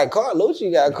Lucci got caught.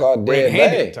 Lucci got caught dead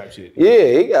Red-handed bang. type shit.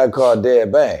 Yeah, he got caught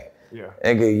dead bang. Yeah.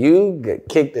 Nigga, you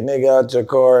kicked the nigga out your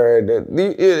car. You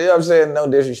know what I'm saying? No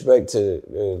disrespect to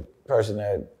the person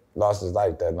that lost his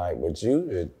life that night, but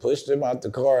you pushed him out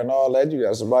the car and all that. You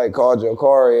got somebody called your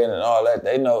car in and all that.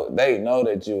 They know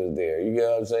that you was there. You get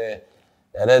what I'm saying?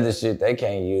 That other shit, they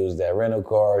can't use. That rental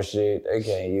car shit, they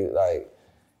can't use. Like,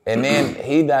 and then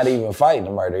he not even fighting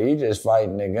the murder. He just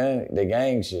fighting the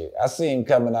gang shit. I see him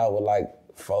coming out with like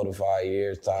 4 to 5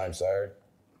 years time served.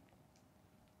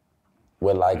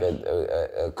 With like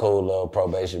a cool little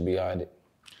probation behind it.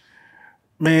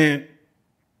 Man.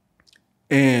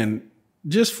 And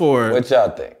just for What y'all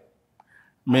think?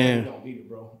 man. Don't beat it,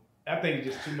 bro. I think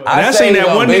it's just too much. I That say ain't he that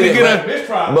gonna one beat nigga it, get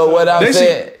mistrial. But what I'm They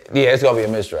saying, yeah, it's gonna be a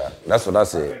mistrial. That's what I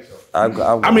said. I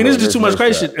mean, it's just too much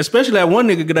crazy shit. Especially that one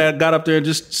nigga that got up there and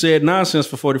just said nonsense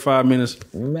for 45 minutes.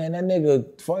 Man, that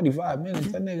nigga 45 minutes.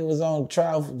 That nigga was on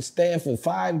trial for stand for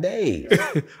 5 days.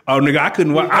 Oh, nigga, I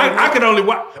couldn't watch. I could only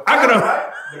watch. I could only.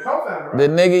 The co-founder, right? The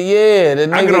nigga,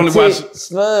 the I could nigga only Tick watch-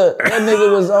 Slug. That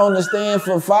nigga was on the stand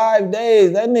for 5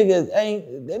 days. That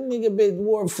nigga been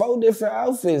wore 4 different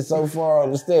outfits so far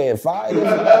on the stand. 5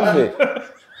 different outfits.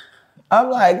 I'm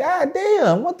like, God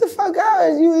damn, what the fuck? How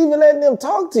is you even letting them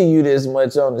talk to you this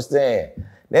much on the stand?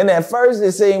 Then at first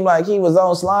it seemed like he was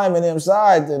on sliming them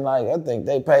sides, and like I think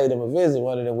they paid him a visit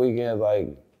one of the weekends. Like,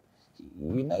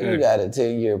 you know, you got a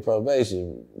 10-year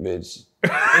probation, bitch.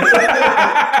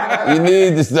 You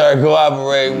need to start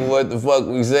cooperating with what the fuck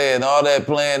we saying. All that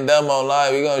playing dumb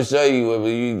online, we gonna show you when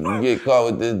you get caught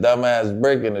with this dumbass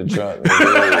brick in the trunk.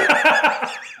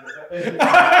 Is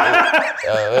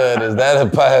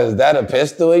that a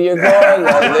pistol in your car?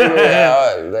 Like,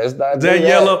 nigga, that's not Is that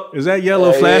yellow? Is that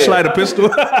yellow flashlight a pistol?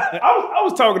 I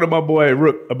was talking to my boy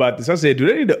Rook about this. I said, do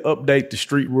they need to update the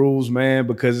street rules, man?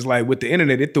 Because it's like with the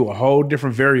internet, it threw a whole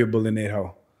different variable in that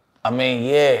hole. I mean,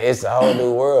 yeah, it's a whole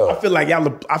new world. I feel like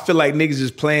niggas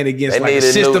is playing against like a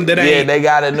system that ain't. Yeah, they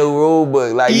got a new rule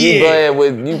book. Like you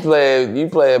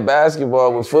playing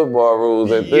basketball with football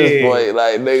rules at this point.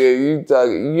 Like nigga, you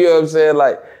talking. You know what I'm saying?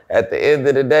 Like at the end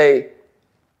of the day,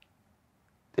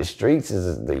 the streets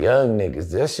is the young niggas.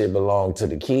 That shit belong to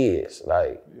the kids.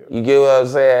 Like you get what I'm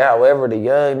saying? However, the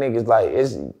young niggas like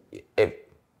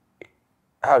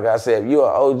if you're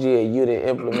an OG and you didn't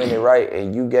implement it right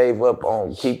and you gave up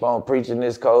on keep on preaching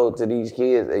this code to these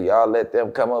kids and y'all let them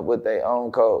come up with their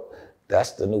own code,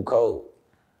 that's the new code.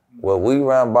 What we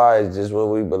run by is just what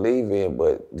we believe in,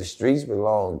 but the streets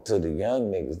belong to the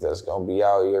young niggas that's gonna be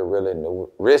out here willing to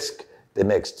risk the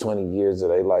next 20 years of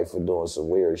their life for doing some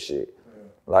weird shit.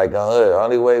 Like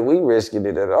only way we risking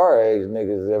it at our age,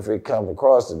 niggas, is if it come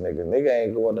across a nigga. Nigga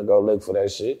ain't going to go look for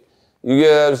that shit. You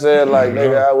get what I'm saying? Like,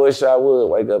 nigga, I wish I would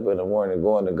wake up in the morning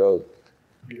going to go.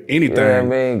 Anything. You know what I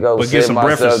mean? Go but get send some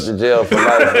myself breakfast. to jail for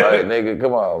life, right? Nigga,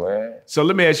 come on, man. So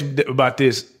let me ask you about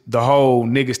this: the whole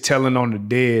niggas telling on the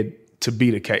dead to be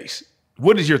the case.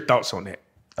 What is your thoughts on that?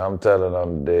 I'm telling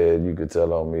I'm dead. You could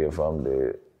tell on me if I'm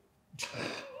dead.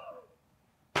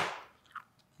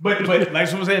 But like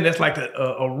what I'm saying, that's like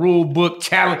a rule book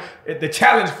challenge. The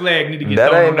challenge flag need to get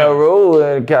That thrown ain't on no there. rule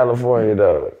in California,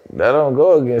 though. That don't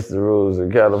go against the rules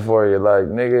in California. Like,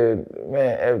 nigga,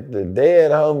 man, if the dead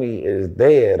homie is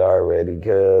dead already,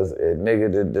 cuz,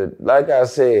 nigga, like I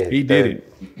said. He did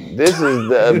it. This is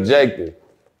the objective.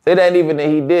 It ain't even that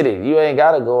he did it. You ain't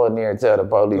got to go in there and tell the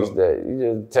police that.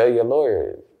 You just tell your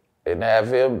lawyer and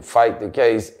have him fight the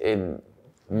case and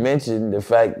mention the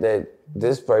fact that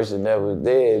this person that was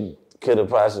dead could have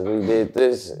possibly did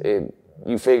this, and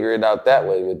you figure it out that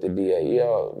way with the DA. You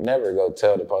don't never go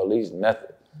tell the police nothing.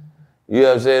 You know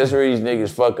what I'm saying? That's where these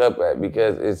niggas fuck up at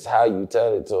because it's how you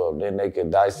tell it to them. Then they can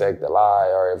dissect the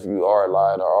lie or if you are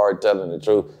lying or are telling the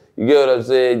truth. You get what I'm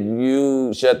saying?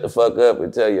 You shut the fuck up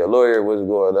and tell your lawyer what's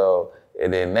going on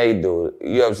and then they do it.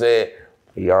 You know what I'm saying?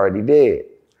 He already did.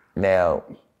 Now,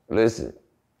 listen,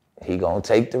 he gonna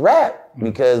take the rap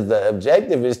because the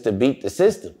objective is to beat the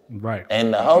system. Right.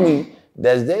 And the homie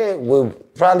that's there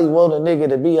would probably want a nigga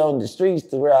to be on the streets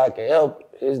to where I can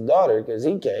help his daughter because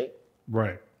he can't.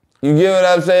 Right. You get what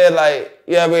I'm saying? Like,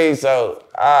 you know what I mean? So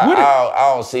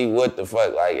I don't see what the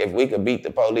fuck. Like, if we could beat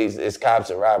the police, it's cops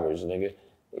and robbers, nigga.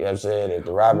 You know what I'm saying? If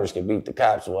the robbers could beat the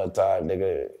cops one time,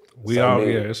 nigga.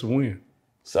 It's a win.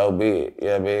 So be it. You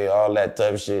know what I mean? All that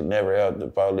tough shit never helped the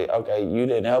police. Okay, you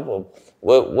didn't help him.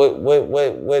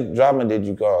 What drama did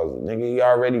you cause? Nigga, you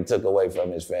already took away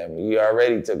from his family. You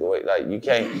already took away, like, you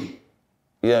can't,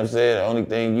 you know what I'm saying? The only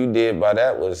thing you did by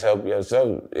that was help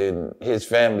yourself and his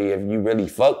family. If you really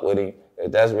fuck with him,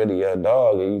 if that's really your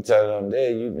dog and you tell them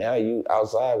there, now you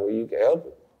outside where you can help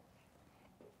him.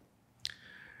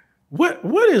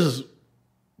 What is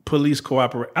police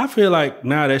cooperation? I feel like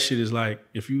now that shit is like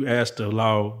if you ask the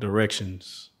law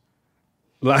directions,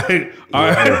 like you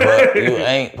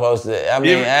ain't supposed to. I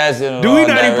mean, asking them. Do we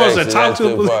not even supposed to talk to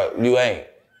the police? You ain't.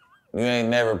 You ain't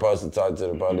never supposed to talk to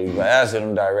the police. But asking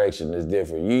them direction is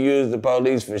different. You use the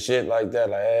police for shit like that.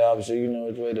 Like, hey, officer, you know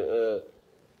which way the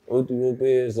whoop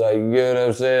is. Like, you get what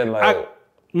I'm saying? Like,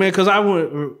 because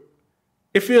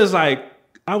it feels like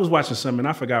I was watching something and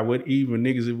I forgot what even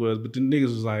niggas it was, but the niggas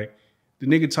was like, the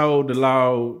nigga told the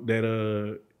law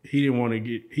that he didn't want to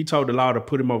get, he told the law to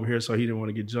put him over here so he didn't want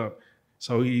to get jumped.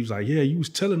 So he was like, yeah, you was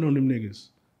telling on them niggas.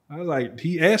 I was like,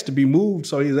 he asked to be moved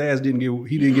so his ass didn't get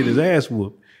his ass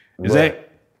whooped.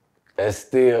 It's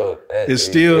still,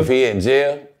 if he in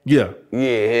jail? Yeah.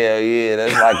 Yeah, hell yeah.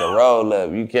 That's like a roll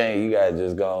up. You gotta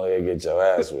just go ahead and get your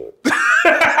ass whooped.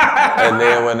 And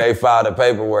then when they file the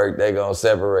paperwork, they gonna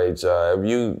separate y'all. If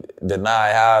you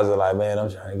deny housing, like, man, I'm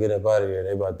trying to get up out of here,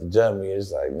 they about to jump me.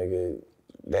 It's like, nigga,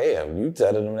 damn, you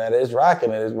telling them that it's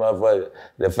rocking in this motherfucker.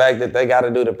 The fact that they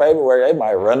gotta do the paperwork, they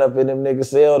might run up in them niggas'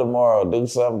 cell tomorrow, do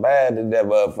something bad to that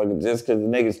motherfucker just cause the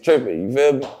niggas tripping, you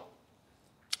feel me?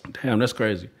 Damn, that's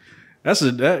crazy.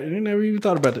 You never even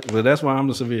thought about that, but that's why I'm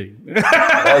the civilian. That's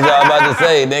what I'm about to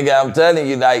say, nigga. I'm telling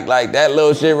you, like that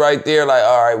little shit right there, like,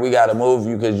 all right, we gotta move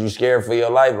you because you scared for your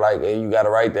life. Like, and you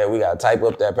gotta write that, we gotta type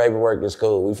up that paperwork, it's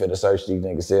cool. We finna search these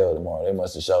niggas' cell tomorrow. They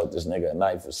must have showed this nigga a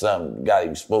knife or something. Got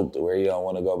him spooked to where you don't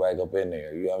wanna go back up in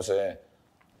there. You know what I'm saying?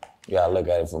 You gotta look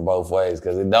at it from both ways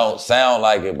because it don't sound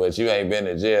like it, but you ain't been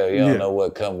to jail. You don't know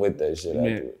what come with that shit after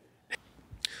it.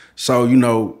 So,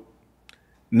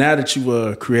 now that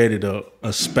you created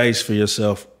a space for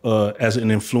yourself as an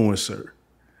influencer,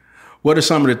 what are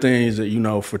some of the things that,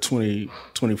 for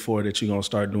 2024 that you're going to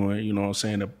start doing, you know what I'm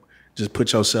saying, to just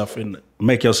put yourself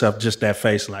make yourself just that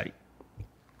face like?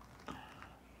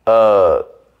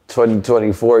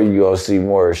 2024, you're going to see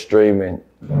more streaming.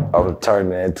 I'm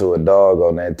turning into a dog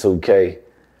on that 2K.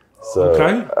 So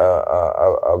okay.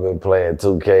 I've been playing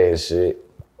 2K and shit.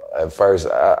 At first,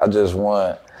 I just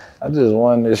won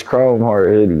this Chrome Heart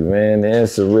hoodie, man, and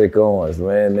some Rick Owens,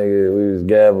 man, nigga. We was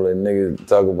gambling, nigga,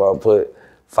 talk about put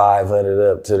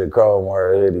 500 up to the Chrome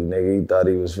Heart hoodie, nigga. He thought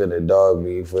he was finna dog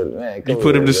me for the man. You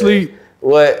put him to sleep?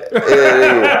 What?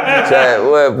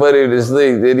 What put him to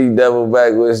sleep? Then he doubled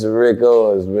back with some Rick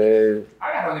Owens, man.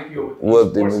 I gotta link you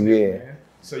with whooped him again. Man.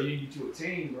 So you get you a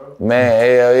team, bro. Man,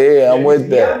 hell yeah, I'm with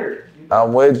that.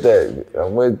 I'm with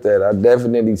that. I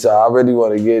definitely, so I really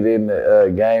want to get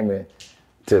into gaming.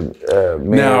 To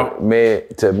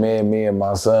me and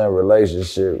my son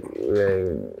relationship, we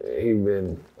ain't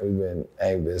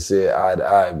been seeing eye to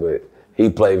eye, but he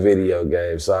play video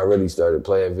games, so I really started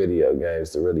playing video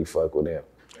games to really fuck with him.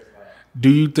 Do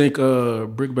you think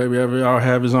Bricc Baby ever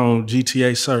have his own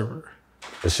GTA server?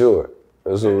 For sure,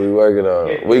 that's what we working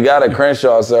on. We got a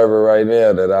Crenshaw server right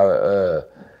now that I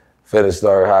finna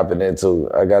start hopping into.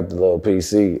 I got the little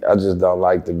PC. I just don't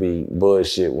like to be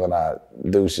bullshit when I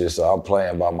do shit, so I'm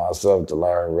playing by myself to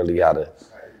learn really how to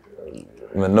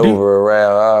maneuver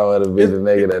around. I don't want to be the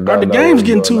nigga that don't know. Are the games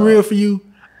getting too real for you?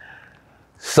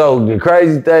 So the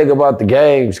crazy thing about the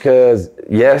games, cause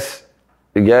yes,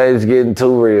 the game's getting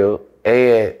too real,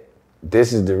 and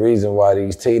this is the reason why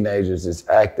these teenagers is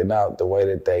acting out the way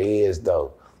that they is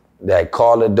though. That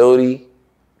Call of Duty,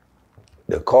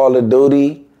 the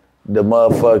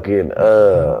motherfucking,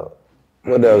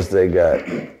 what else they got?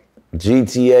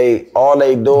 GTA, all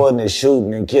they doing is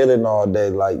shooting and killing all day.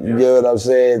 Like, you get what I'm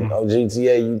saying? On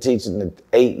GTA, you teaching the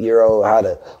 8-year-old how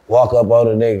to walk up on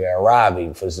a nigga and rob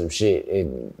him for some shit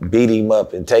and beat him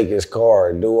up and take his car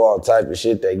and do all type of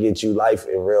shit that get you life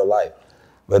in real life.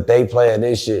 But they playing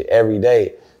this shit every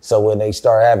day. So when they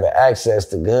start having access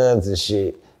to guns and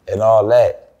shit and all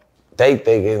that, they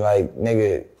thinking like,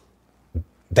 nigga,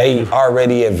 they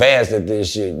already advanced at this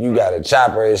shit. You got a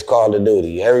chopper, it's Call of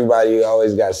Duty. Everybody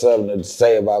always got something to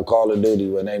say about Call of Duty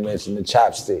when they mention the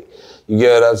chopstick. You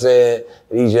get what I'm saying?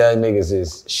 These young niggas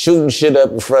is shooting shit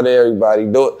up in front of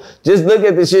everybody. Just look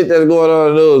at the shit that's going on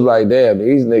in the news. Like, damn,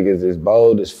 these niggas is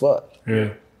bold as fuck.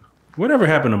 Yeah. Whatever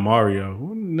happened to Mario?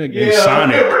 Nigga, and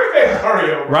Sonic.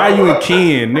 Ryu and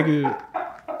Ken, nigga.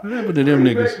 What happened to them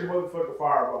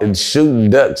niggas? And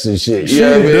shooting ducks and shit. You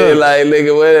know what I mean? Like,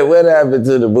 nigga, what happened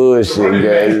to the bullshit,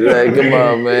 guys? Like, come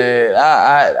on, man.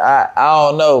 I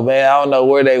don't know, man. I don't know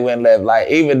where they went left. Like,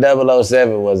 even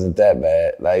 007 wasn't that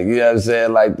bad. Like, you know what I'm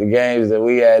saying? Like, the games that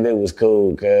we had, it was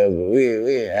cool, cuz we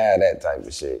didn't have that type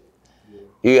of shit.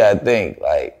 You gotta think,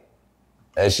 like,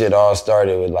 that shit all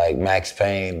started with, like, Max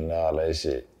Payne and all that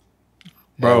shit.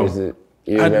 Bro.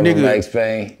 You remember Max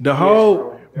Payne? The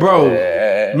whole... Bro,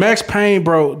 Max Payne,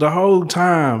 bro, the whole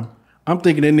time, I'm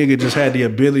thinking that nigga just had the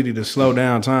ability to slow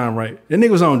down time, right? That nigga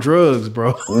was on drugs,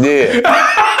 bro. Yeah.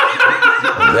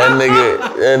 That nigga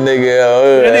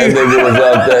was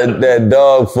off that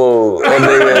dog food. That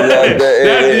nigga was off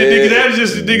that. That's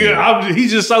just the nigga.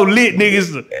 He's just so lit,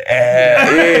 niggas.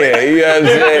 Yeah, you know what I'm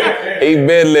saying? He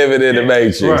been living in the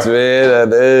Matrix, right.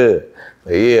 Man.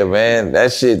 But yeah, man,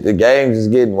 that shit, the game's just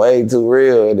getting way too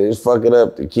real and it's fucking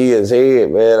up the kid's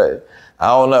head, man. I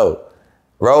don't know.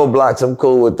 Roblox, I'm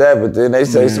cool with that, but then they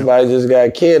say somebody just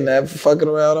got kidnapped for fucking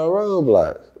around on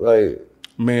Roblox. Like,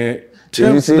 man,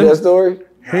 did you see that story?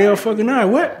 Hell fucking not.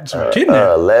 What?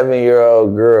 Kidnapped?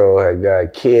 11-year-old girl had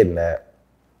got kidnapped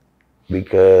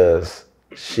because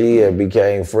she had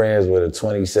became friends with a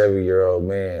 27-year-old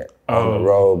man on the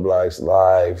Roblox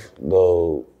live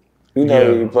little. You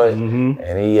know you play, and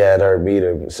he had her beat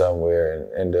her somewhere and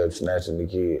ended up snatching the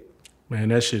kid. Man,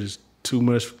 that shit is too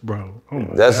much, bro. Oh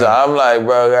my God. I'm like,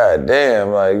 bro, god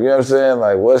damn, like, you know what I'm saying?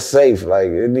 Like, what's safe? Like,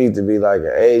 it needs to be like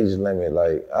an age limit.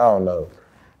 Like, I don't know.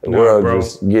 The world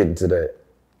just getting to that.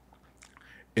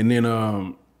 And then,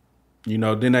 you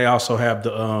know, then they also have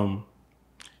the,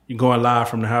 you going live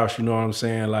from the house, you know what I'm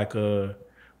saying? Like,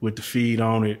 with the feed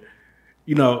on it.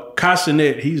 You know,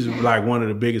 Castanet, he's like one of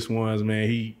the biggest ones, man.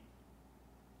 He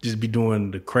just be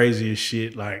doing the craziest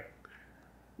shit, like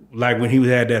when he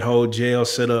had that whole jail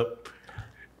set up.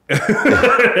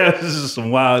 That's just some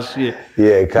wild shit.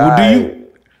 Yeah, well,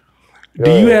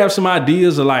 do you have some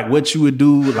ideas of like what you would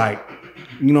do, like,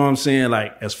 you know what I'm saying,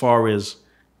 like as far as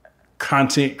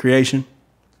content creation?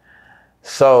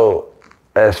 So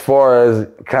as far as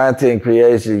content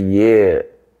creation, yeah.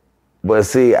 But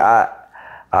see, I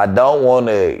don't want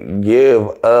to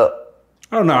give up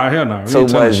oh no, hell no. too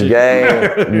much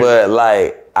game, but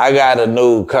like I got a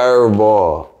new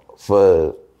curveball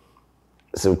for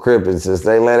some crippin'. Since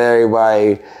they let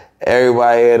everybody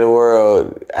in the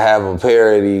world have a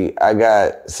parody, I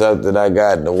got something I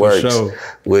got in the works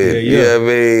with you know what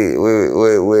I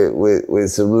mean,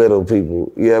 with some little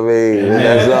people. You know what I mean?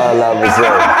 That's all I'ma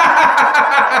say.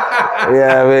 You know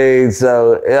what I mean?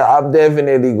 So I'm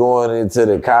definitely going into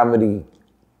the comedy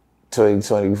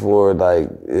 2024, like,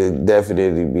 it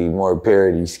definitely be more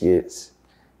parody skits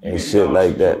and shit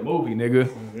like that. Movie, nigga.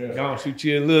 Gonna shoot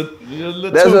you a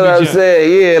little That's what I'm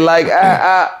saying. Yeah, like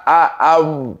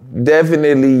I'm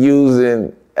definitely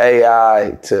using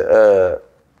AI to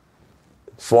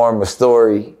form a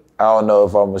story. I don't know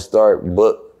if I'm gonna start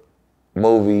book,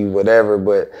 movie, whatever,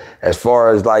 but as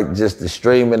far as like just the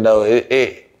streaming though,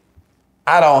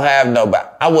 I don't have nobody.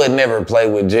 I would never play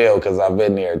with Jail because I've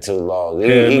been there too long.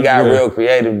 He got real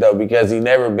creative though because he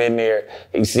never been there.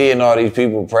 He's seeing all these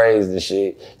people praise the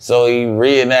shit. So he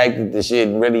reenacted the shit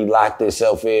and really locked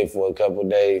himself in for a couple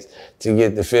days to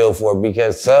get the feel for it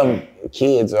because some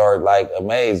kids are like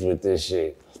amazed with this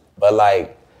shit. But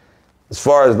like, as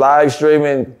far as live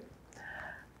streaming,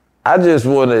 I just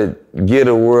want to get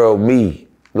a world me,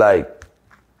 like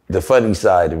the funny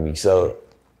side of me. So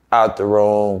out the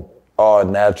room, all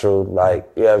natural, like,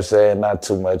 you know what I'm saying? Not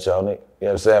too much on it, you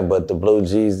know what I'm saying? But the Blue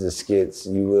Jesus skits,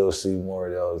 you will see more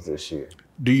of those this year.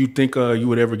 Do you think you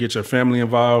would ever get your family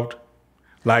involved?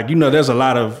 Like, you know, there's a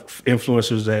lot of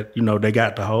influencers that, you know, they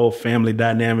got the whole family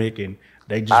dynamic and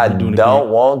they just doing it. I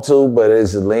don't want to, but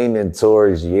it's leaning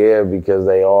towards, because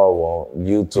they all want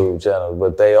YouTube channels,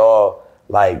 but they all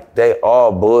like they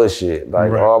all bullshit.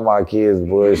 Like Right. all my kids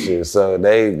bullshit. So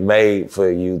they made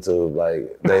for YouTube.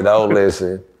 Like they don't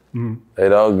listen. They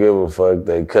don't give a fuck.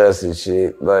 They cuss and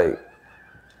shit. Like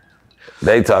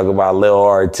they talk about Lil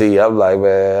RT. I'm like,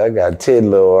 man, I got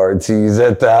 10 Lil RTs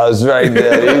at the house right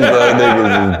now. These little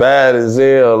niggas is bad as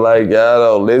hell. Like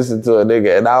y'all don't listen to a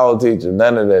nigga, and I don't teach them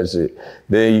none of that shit.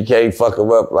 Then you can't fuck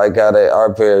them up like how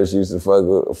our parents used to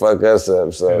fuck us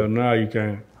up. So Hell no, you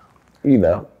can't. you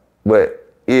know.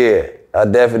 But yeah, I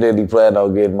definitely plan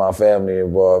on getting my family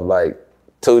involved. Like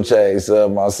 2 Chainz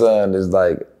son, my son is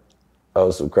like,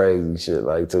 some crazy shit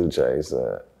like 2 Chainz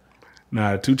son.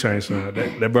 Nah, 2 Chainz son.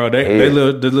 That bro,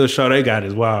 the little show they got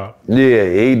is wild. Yeah,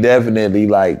 he definitely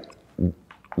like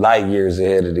light years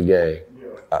ahead of the game.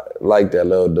 I like that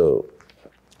little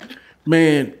dude.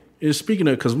 Man, speaking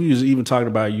of, because we was even talking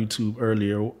about YouTube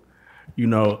earlier, you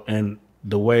know, and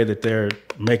the way that they're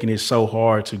making it so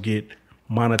hard to get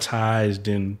monetized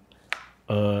and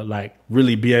like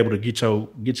really be able to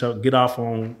get off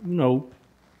on, you know,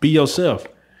 be yourself.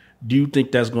 Do you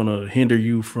think that's gonna hinder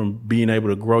you from being able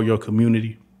to grow your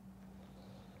community?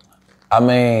 I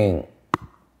mean,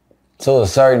 to a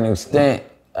certain extent,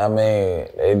 I mean,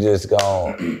 they just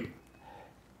gon'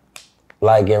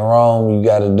 like in Rome, you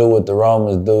gotta do what the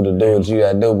Romans do to do what you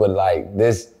gotta do. But like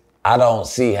this, I don't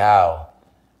see how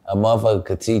a motherfucker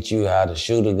could teach you how to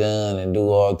shoot a gun and do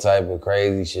all type of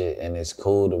crazy shit, and it's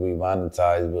cool to be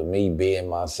monetized. But me being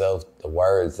myself, the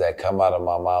words that come out of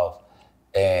my mouth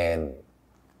and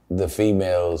the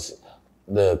females,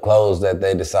 the clothes that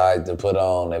they decide to put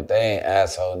on, if they ain't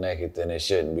asshole naked, then it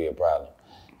shouldn't be a problem.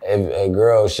 If a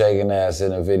girl shaking ass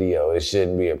in a video, it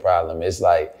shouldn't be a problem. It's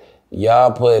like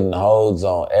y'all putting holds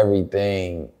on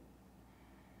everything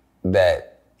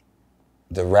that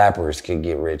the rappers could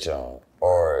get rich on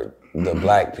or the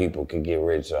black people could get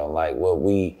rich on. Like what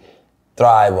we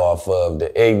thrive off of,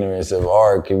 the ignorance of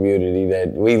our community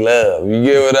that we love. You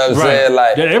get what I'm saying?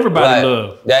 Like that everybody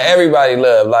love. That everybody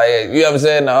love. Like, you know what I'm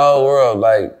saying? The whole world,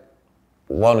 like,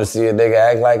 want to see a nigga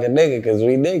act like a nigga because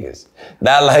we niggas.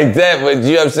 Not like that, but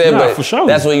you know what I'm saying? Nah, but for sure.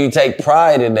 That's when you take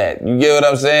pride in that. You get what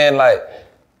I'm saying? Like,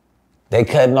 they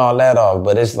cutting all that off,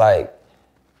 but it's like,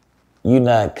 you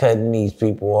not cutting these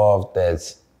people off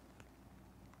that's,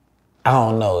 I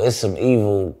don't know, it's some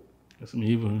evil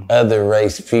other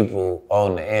race people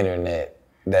on the internet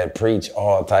that preach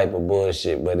all type of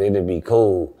bullshit, but it'd be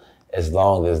cool as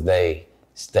long as they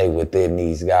stay within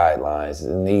these guidelines.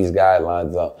 And these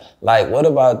guidelines don't. Like, what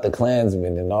about the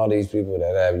Klansmen and all these people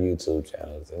that have YouTube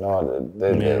channels and all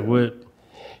what?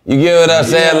 You get what I'm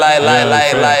saying?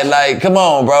 Like, come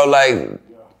on, bro. Like,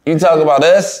 you talk about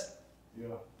us?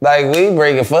 Like, we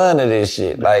bringing fun to this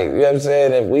shit. Like, you know what I'm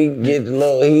saying? If we get a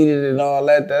little heated and all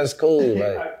that, that's cool.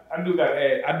 Like, I do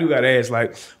gotta ask,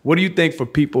 like, what do you think for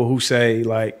people who say,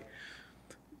 like,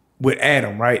 with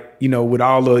Adam, right? You know, with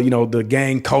all the, you know, the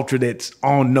gang culture that's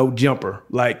on No Jumper,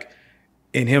 like,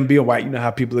 and him being white, you know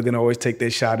how people are gonna always take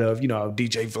that shot of, you know,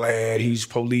 DJ Vlad, he's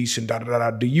police and da da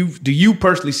da da. Do you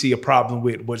personally see a problem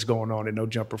with what's going on in No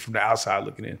Jumper from the outside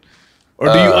looking in,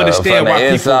 or do you understand from why the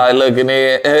people inside looking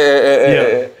in?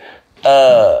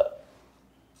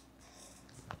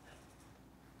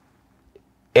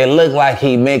 It looked like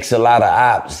he mixed a lot of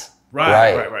ops,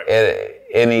 right.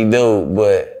 And he do,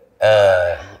 but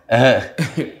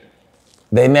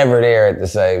they never there at the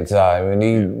same time.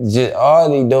 And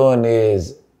all he doing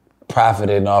is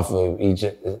profiting off of each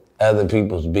other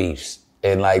people's beefs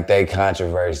and like they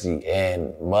controversy.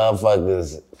 And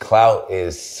motherfuckers' clout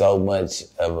is so much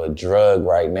of a drug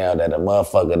right now that a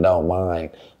motherfucker don't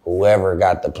mind. Whoever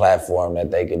got the platform that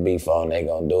they can beef on, they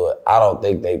gonna do it. I don't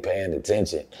think they paying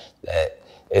attention that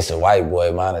it's a white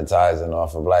boy monetizing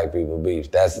off of black people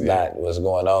beef. That's not what's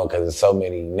going on, because there's so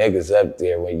many niggas up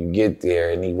there. When you get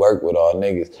there and he work with all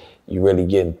niggas, you really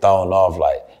getting thrown off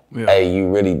like, hey, you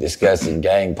really discussing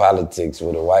gang politics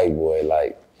with a white boy.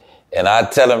 Like, and I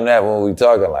tell him that when we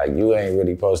talking, like, you ain't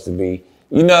really supposed to be,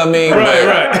 you know what I mean?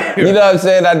 Right. You know what I'm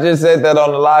saying? I just said that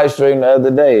on the live stream the other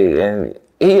day, and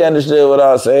he understood what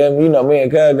I was saying. You know, me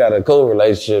and Cuz got a cool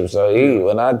relationship, so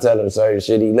when I tell him certain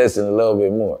shit, he listen a little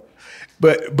bit more.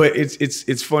 But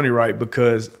it's funny, right?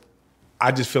 Because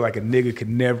I just feel like a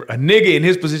nigga in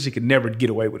his position could never get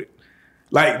away with it.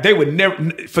 Like, they would never,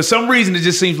 for some reason, it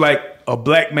just seems like a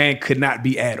black man could not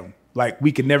be Adam. Like,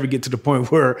 we could never get to the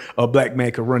point where a black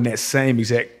man could run that same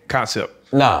exact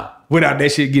concept. Nah. Without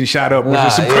that shit getting shot up. Which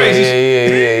is some crazy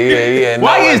shit. Yeah.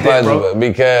 Why is that, bro?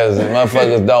 Because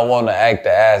motherfuckers don't want to act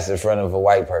the ass in front of a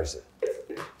white person.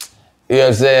 You know what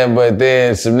I'm saying? But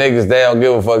then some niggas, they don't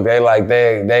give a fuck. They like,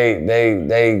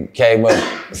 they came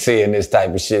up seeing this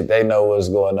type of shit. They know what's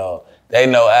going on. they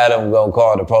know Adam gonna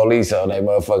call the police on their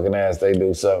motherfucking ass. They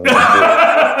do something.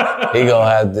 Like he gonna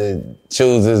have to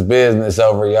choose his business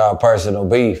over y'all personal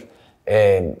beef,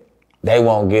 and they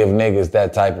won't give niggas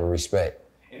that type of respect.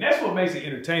 And that's what makes it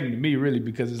entertaining to me, really,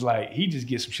 because it's like he just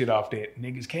gets some shit off that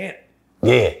niggas can't.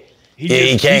 Yeah.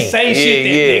 He say shit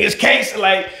that niggas can't.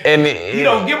 Like, and he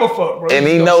don't give a fuck, bro. And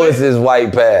he know it's his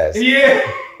white pass. Yeah.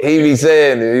 He be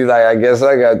saying it. He's like, I guess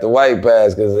I got the white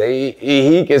pass because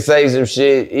he can say some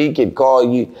shit. He can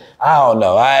call you. I don't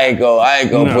know. I ain't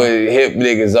gonna put hip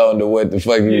niggas on to what the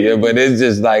fuck you do. But it's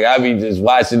just like I be just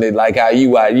watching it like how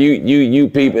you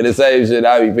peeping the same shit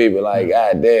I be peeping. Like,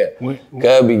 god damn,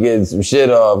 Cub be getting some shit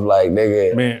off. Like,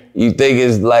 nigga, man. You think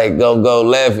it's like gonna go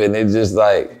left and it's just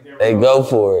like they go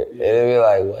for it. And they be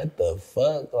like, what the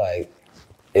fuck? Like,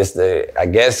 it's I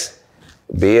guess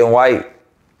being white.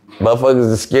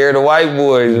 Motherfuckers are scared of white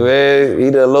boys, man. He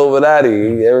the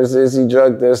Illuminati ever since he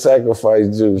drunk their sacrifice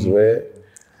juice, man.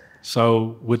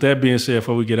 So, with that being said,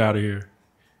 before we get out of here,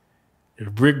 if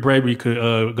Bricc Baby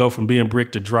could go from being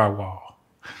brick to drywall,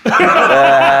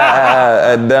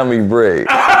 a dummy brick.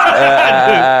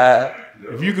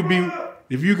 If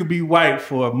you could be white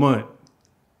for a month,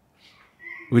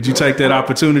 would you take that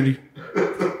opportunity?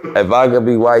 If I could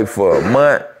be white for a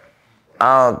month,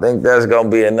 I don't think that's gonna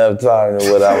be enough time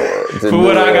to what I to for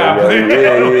what I got.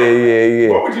 Yeah.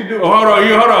 What would you do? Hold on.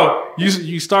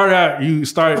 You start.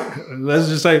 Let's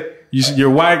just say you're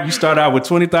white. You start out with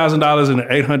 $20,000 and an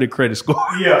 800 credit score.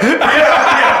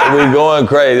 Yeah. We going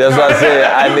crazy. That's what I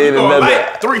said. I need another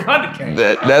like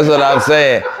 300K. That's what I'm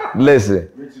saying. Listen.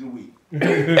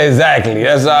 Exactly.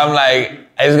 That's what I'm like.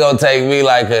 It's gonna take me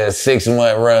like a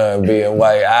 6-month run being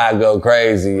white. I go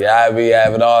crazy. I be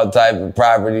having all type of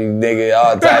property, nigga,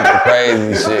 all type of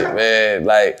crazy shit, man.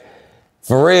 Like,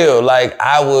 for real, like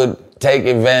I would take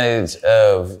advantage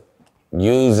of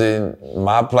using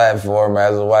my platform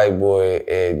as a white boy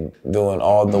and doing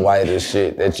all the whitest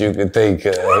shit that you could think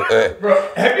of.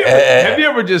 Bro, have you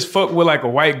ever just fucked with like a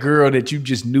white girl that you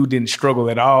just knew didn't struggle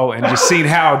at all and just seen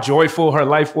how joyful her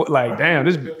life was? Like, damn,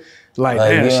 this... Like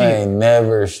damn, you ain't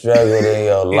never struggled in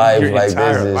your life like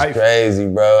this is life. Crazy,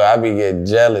 bro. I be getting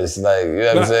jealous, like, you know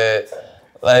what I'm saying?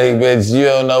 Like, bitch, you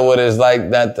don't know what it's like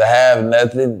not to have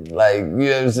nothing. Like, you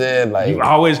know what I'm saying? Like, you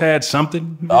always had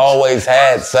something? Always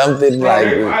had something. Like,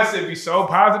 I said be so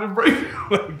positive, bro.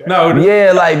 No.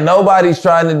 Yeah, like, nobody's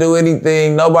trying to do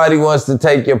anything. Nobody wants to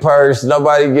take your purse.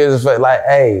 Nobody gives a fuck. Like,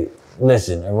 hey,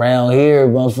 listen, around here,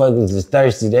 motherfuckers is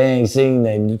thirsty. They ain't seen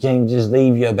nothing. You can't just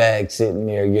leave your bag sitting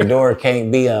there. Your door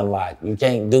can't be unlocked. You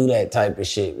can't do that type of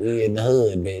shit. We in the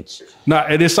hood, bitch. Nah,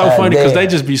 and it's so funny because they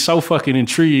just be so fucking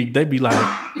intrigued. They be like,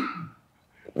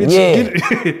 bitch, get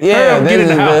in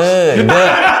the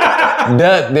house.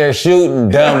 Duck, they're shooting,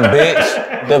 dumb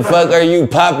bitch. The fuck are you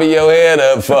popping your head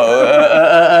up for?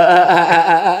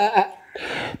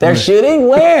 They're shooting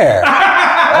where?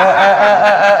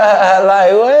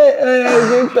 Like, what?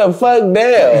 Get the fuck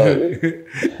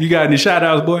down. You got any shout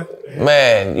outs, boy?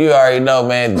 Man, you already know,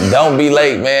 man. Don't be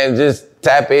late, man. Just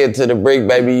tap into the Bricc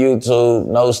Baby YouTube.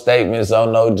 No statements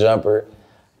on No Jumper.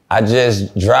 I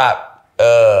just dropped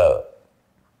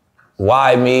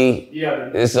Why Me?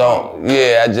 Yeah. It's on.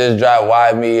 Yeah, I just dropped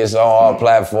Why Me. It's on all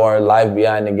platforms. Life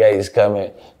Behind the Gates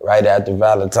coming right after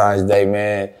Valentine's Day,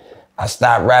 man. I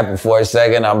stopped rapping for a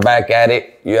second. I'm back at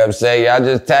it. You know what I'm saying? Y'all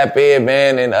just tap in,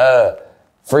 man, and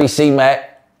free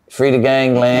C-Mac, free the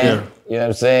gangland. Yeah. You know what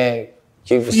I'm saying?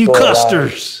 Keep the you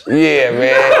custers. Yeah,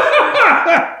 man.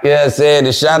 You know what I'm saying?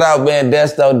 The shout out, man,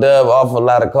 Desto Dub, off a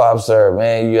lot of cough syrup,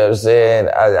 man. You know what I'm saying?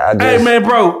 I just, hey, man,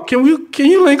 bro, can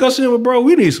you link us in with bro?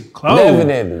 We need some clothes.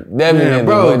 Definitely, man,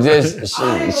 bro. But just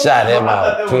shot him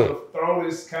out. Throw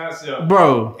this concept,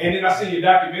 bro. And then I see your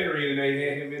documentary and they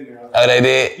had him in there. Oh, they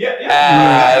did?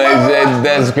 Yeah.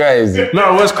 That's crazy.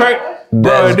 No, what's crazy?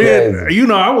 Bro, then, you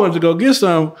know, I wanted to go get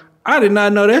some. I did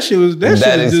not know that shit was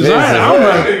designed.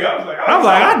 I'm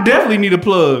like, I definitely need a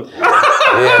plug.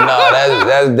 Yeah, no,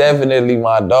 that's definitely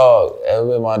my dog. That's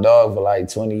been my dog for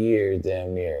like 20 years,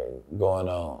 damn near, going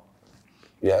on.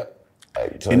 Yeah,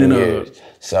 like 20 years.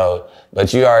 So,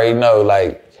 but you already know,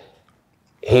 like,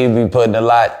 he be putting a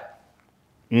lot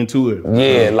into it.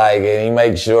 Yeah, like, and he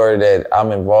makes sure that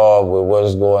I'm involved with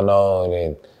what's going on,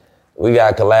 and we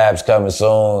got collabs coming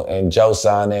soon. And Joe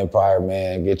Sign Empire,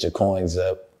 man, get your coins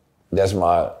up. That's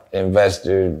my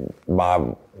investor.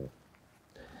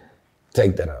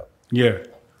 Take that out. Yeah.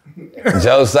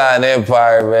 Joe Sign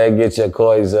Empire, man, get your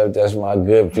coins up. That's my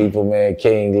good people, man.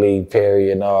 King Lee,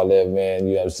 Perry, and all that, man.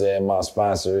 You know what I'm saying? My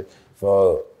sponsor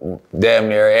for damn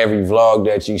near every vlog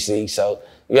that you see. So,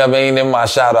 You know what I mean? In my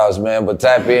shout outs, man. But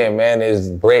tap in, man,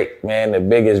 is Bricc, man. The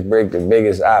biggest Bricc, the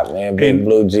biggest op, man. Big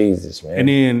Blue Jesus, man. And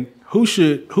then who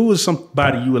is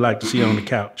somebody you would like to see on the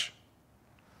couch?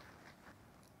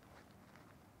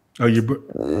 Oh, you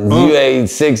ain't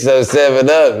 6 or 7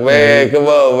 up, man. Come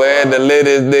on, man. The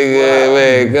littest nigga,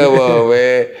 man. Come on,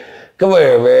 man. Come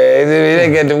here, man. They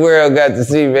got the world got to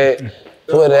see, man.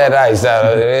 Put that ice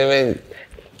out. I mean,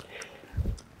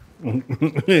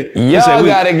 y'all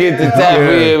gotta get to tap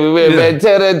in, man.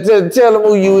 Tell them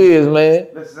who you is, man.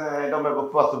 Listen, don't make a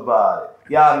fuss about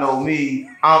it. Y'all know me.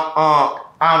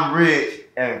 I'm rich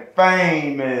and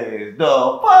famous.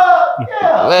 The fuck?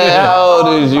 Yeah. Man, how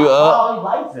old is you, Oh, you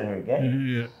lights in here, gang.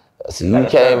 Yeah. So you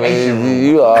came in,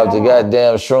 you all the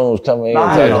goddamn shrooms coming in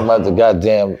talking about the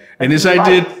goddamn. And this ain't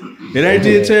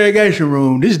the interrogation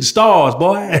room. This is the stars,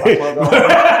 boy.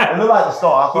 It look like the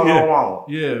star. I saw no wrong.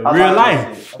 Yeah, real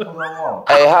life.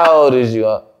 Hey, how old is you?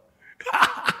 I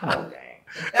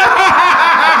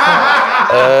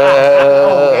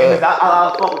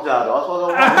fuck with y'all though. I saw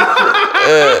no wrong.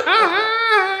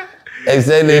 They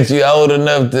say that you old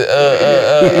enough to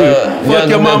Fuck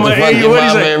your mama, fuck your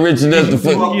mama and rich enough to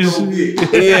fuck.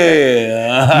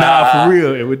 Yeah. Nah, for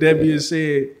real. And with that being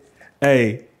said,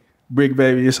 hey, Bricc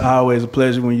baby, it's always a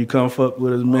pleasure when you come fuck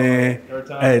with us, man. Third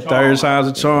time's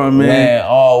a charm, man. Man,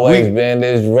 always, man.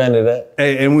 Just run it up.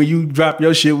 Hey, and when you drop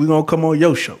your shit, we gonna come on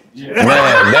your show.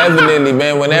 Man, definitely,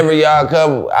 man. Whenever y'all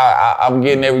come, I'm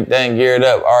getting everything geared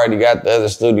up. Already got the other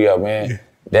studio, man.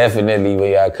 Definitely,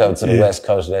 when y'all come to the West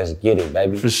Coast, let's get it,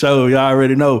 baby. For sure, y'all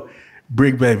already know.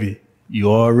 Bricc baby, you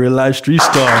are a real life street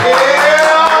star. Get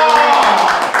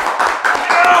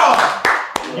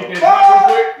that drop real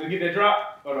quick. Let's get that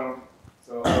drop. Hold on.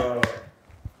 So,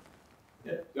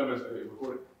 yeah,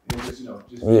 record it. And just,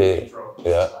 just intro.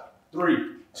 Yeah. 3,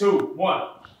 2, 1.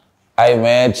 Hey,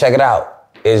 man, check it out.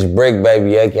 It's Bricc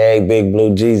baby, aka Big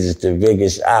Blue Jesus, the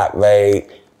biggest op, man.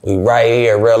 We right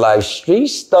here, real life street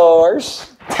stars.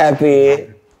 Tap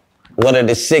in. One of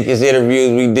the sickest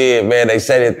interviews we did, man. They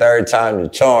said it third time the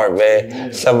charm,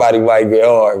 man. Somebody might get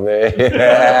hard, man.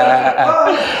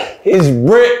 It's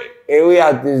Bricc, and we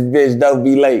out this bitch. Don't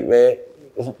be late, man.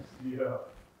 Yeah.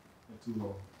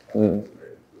 Too long.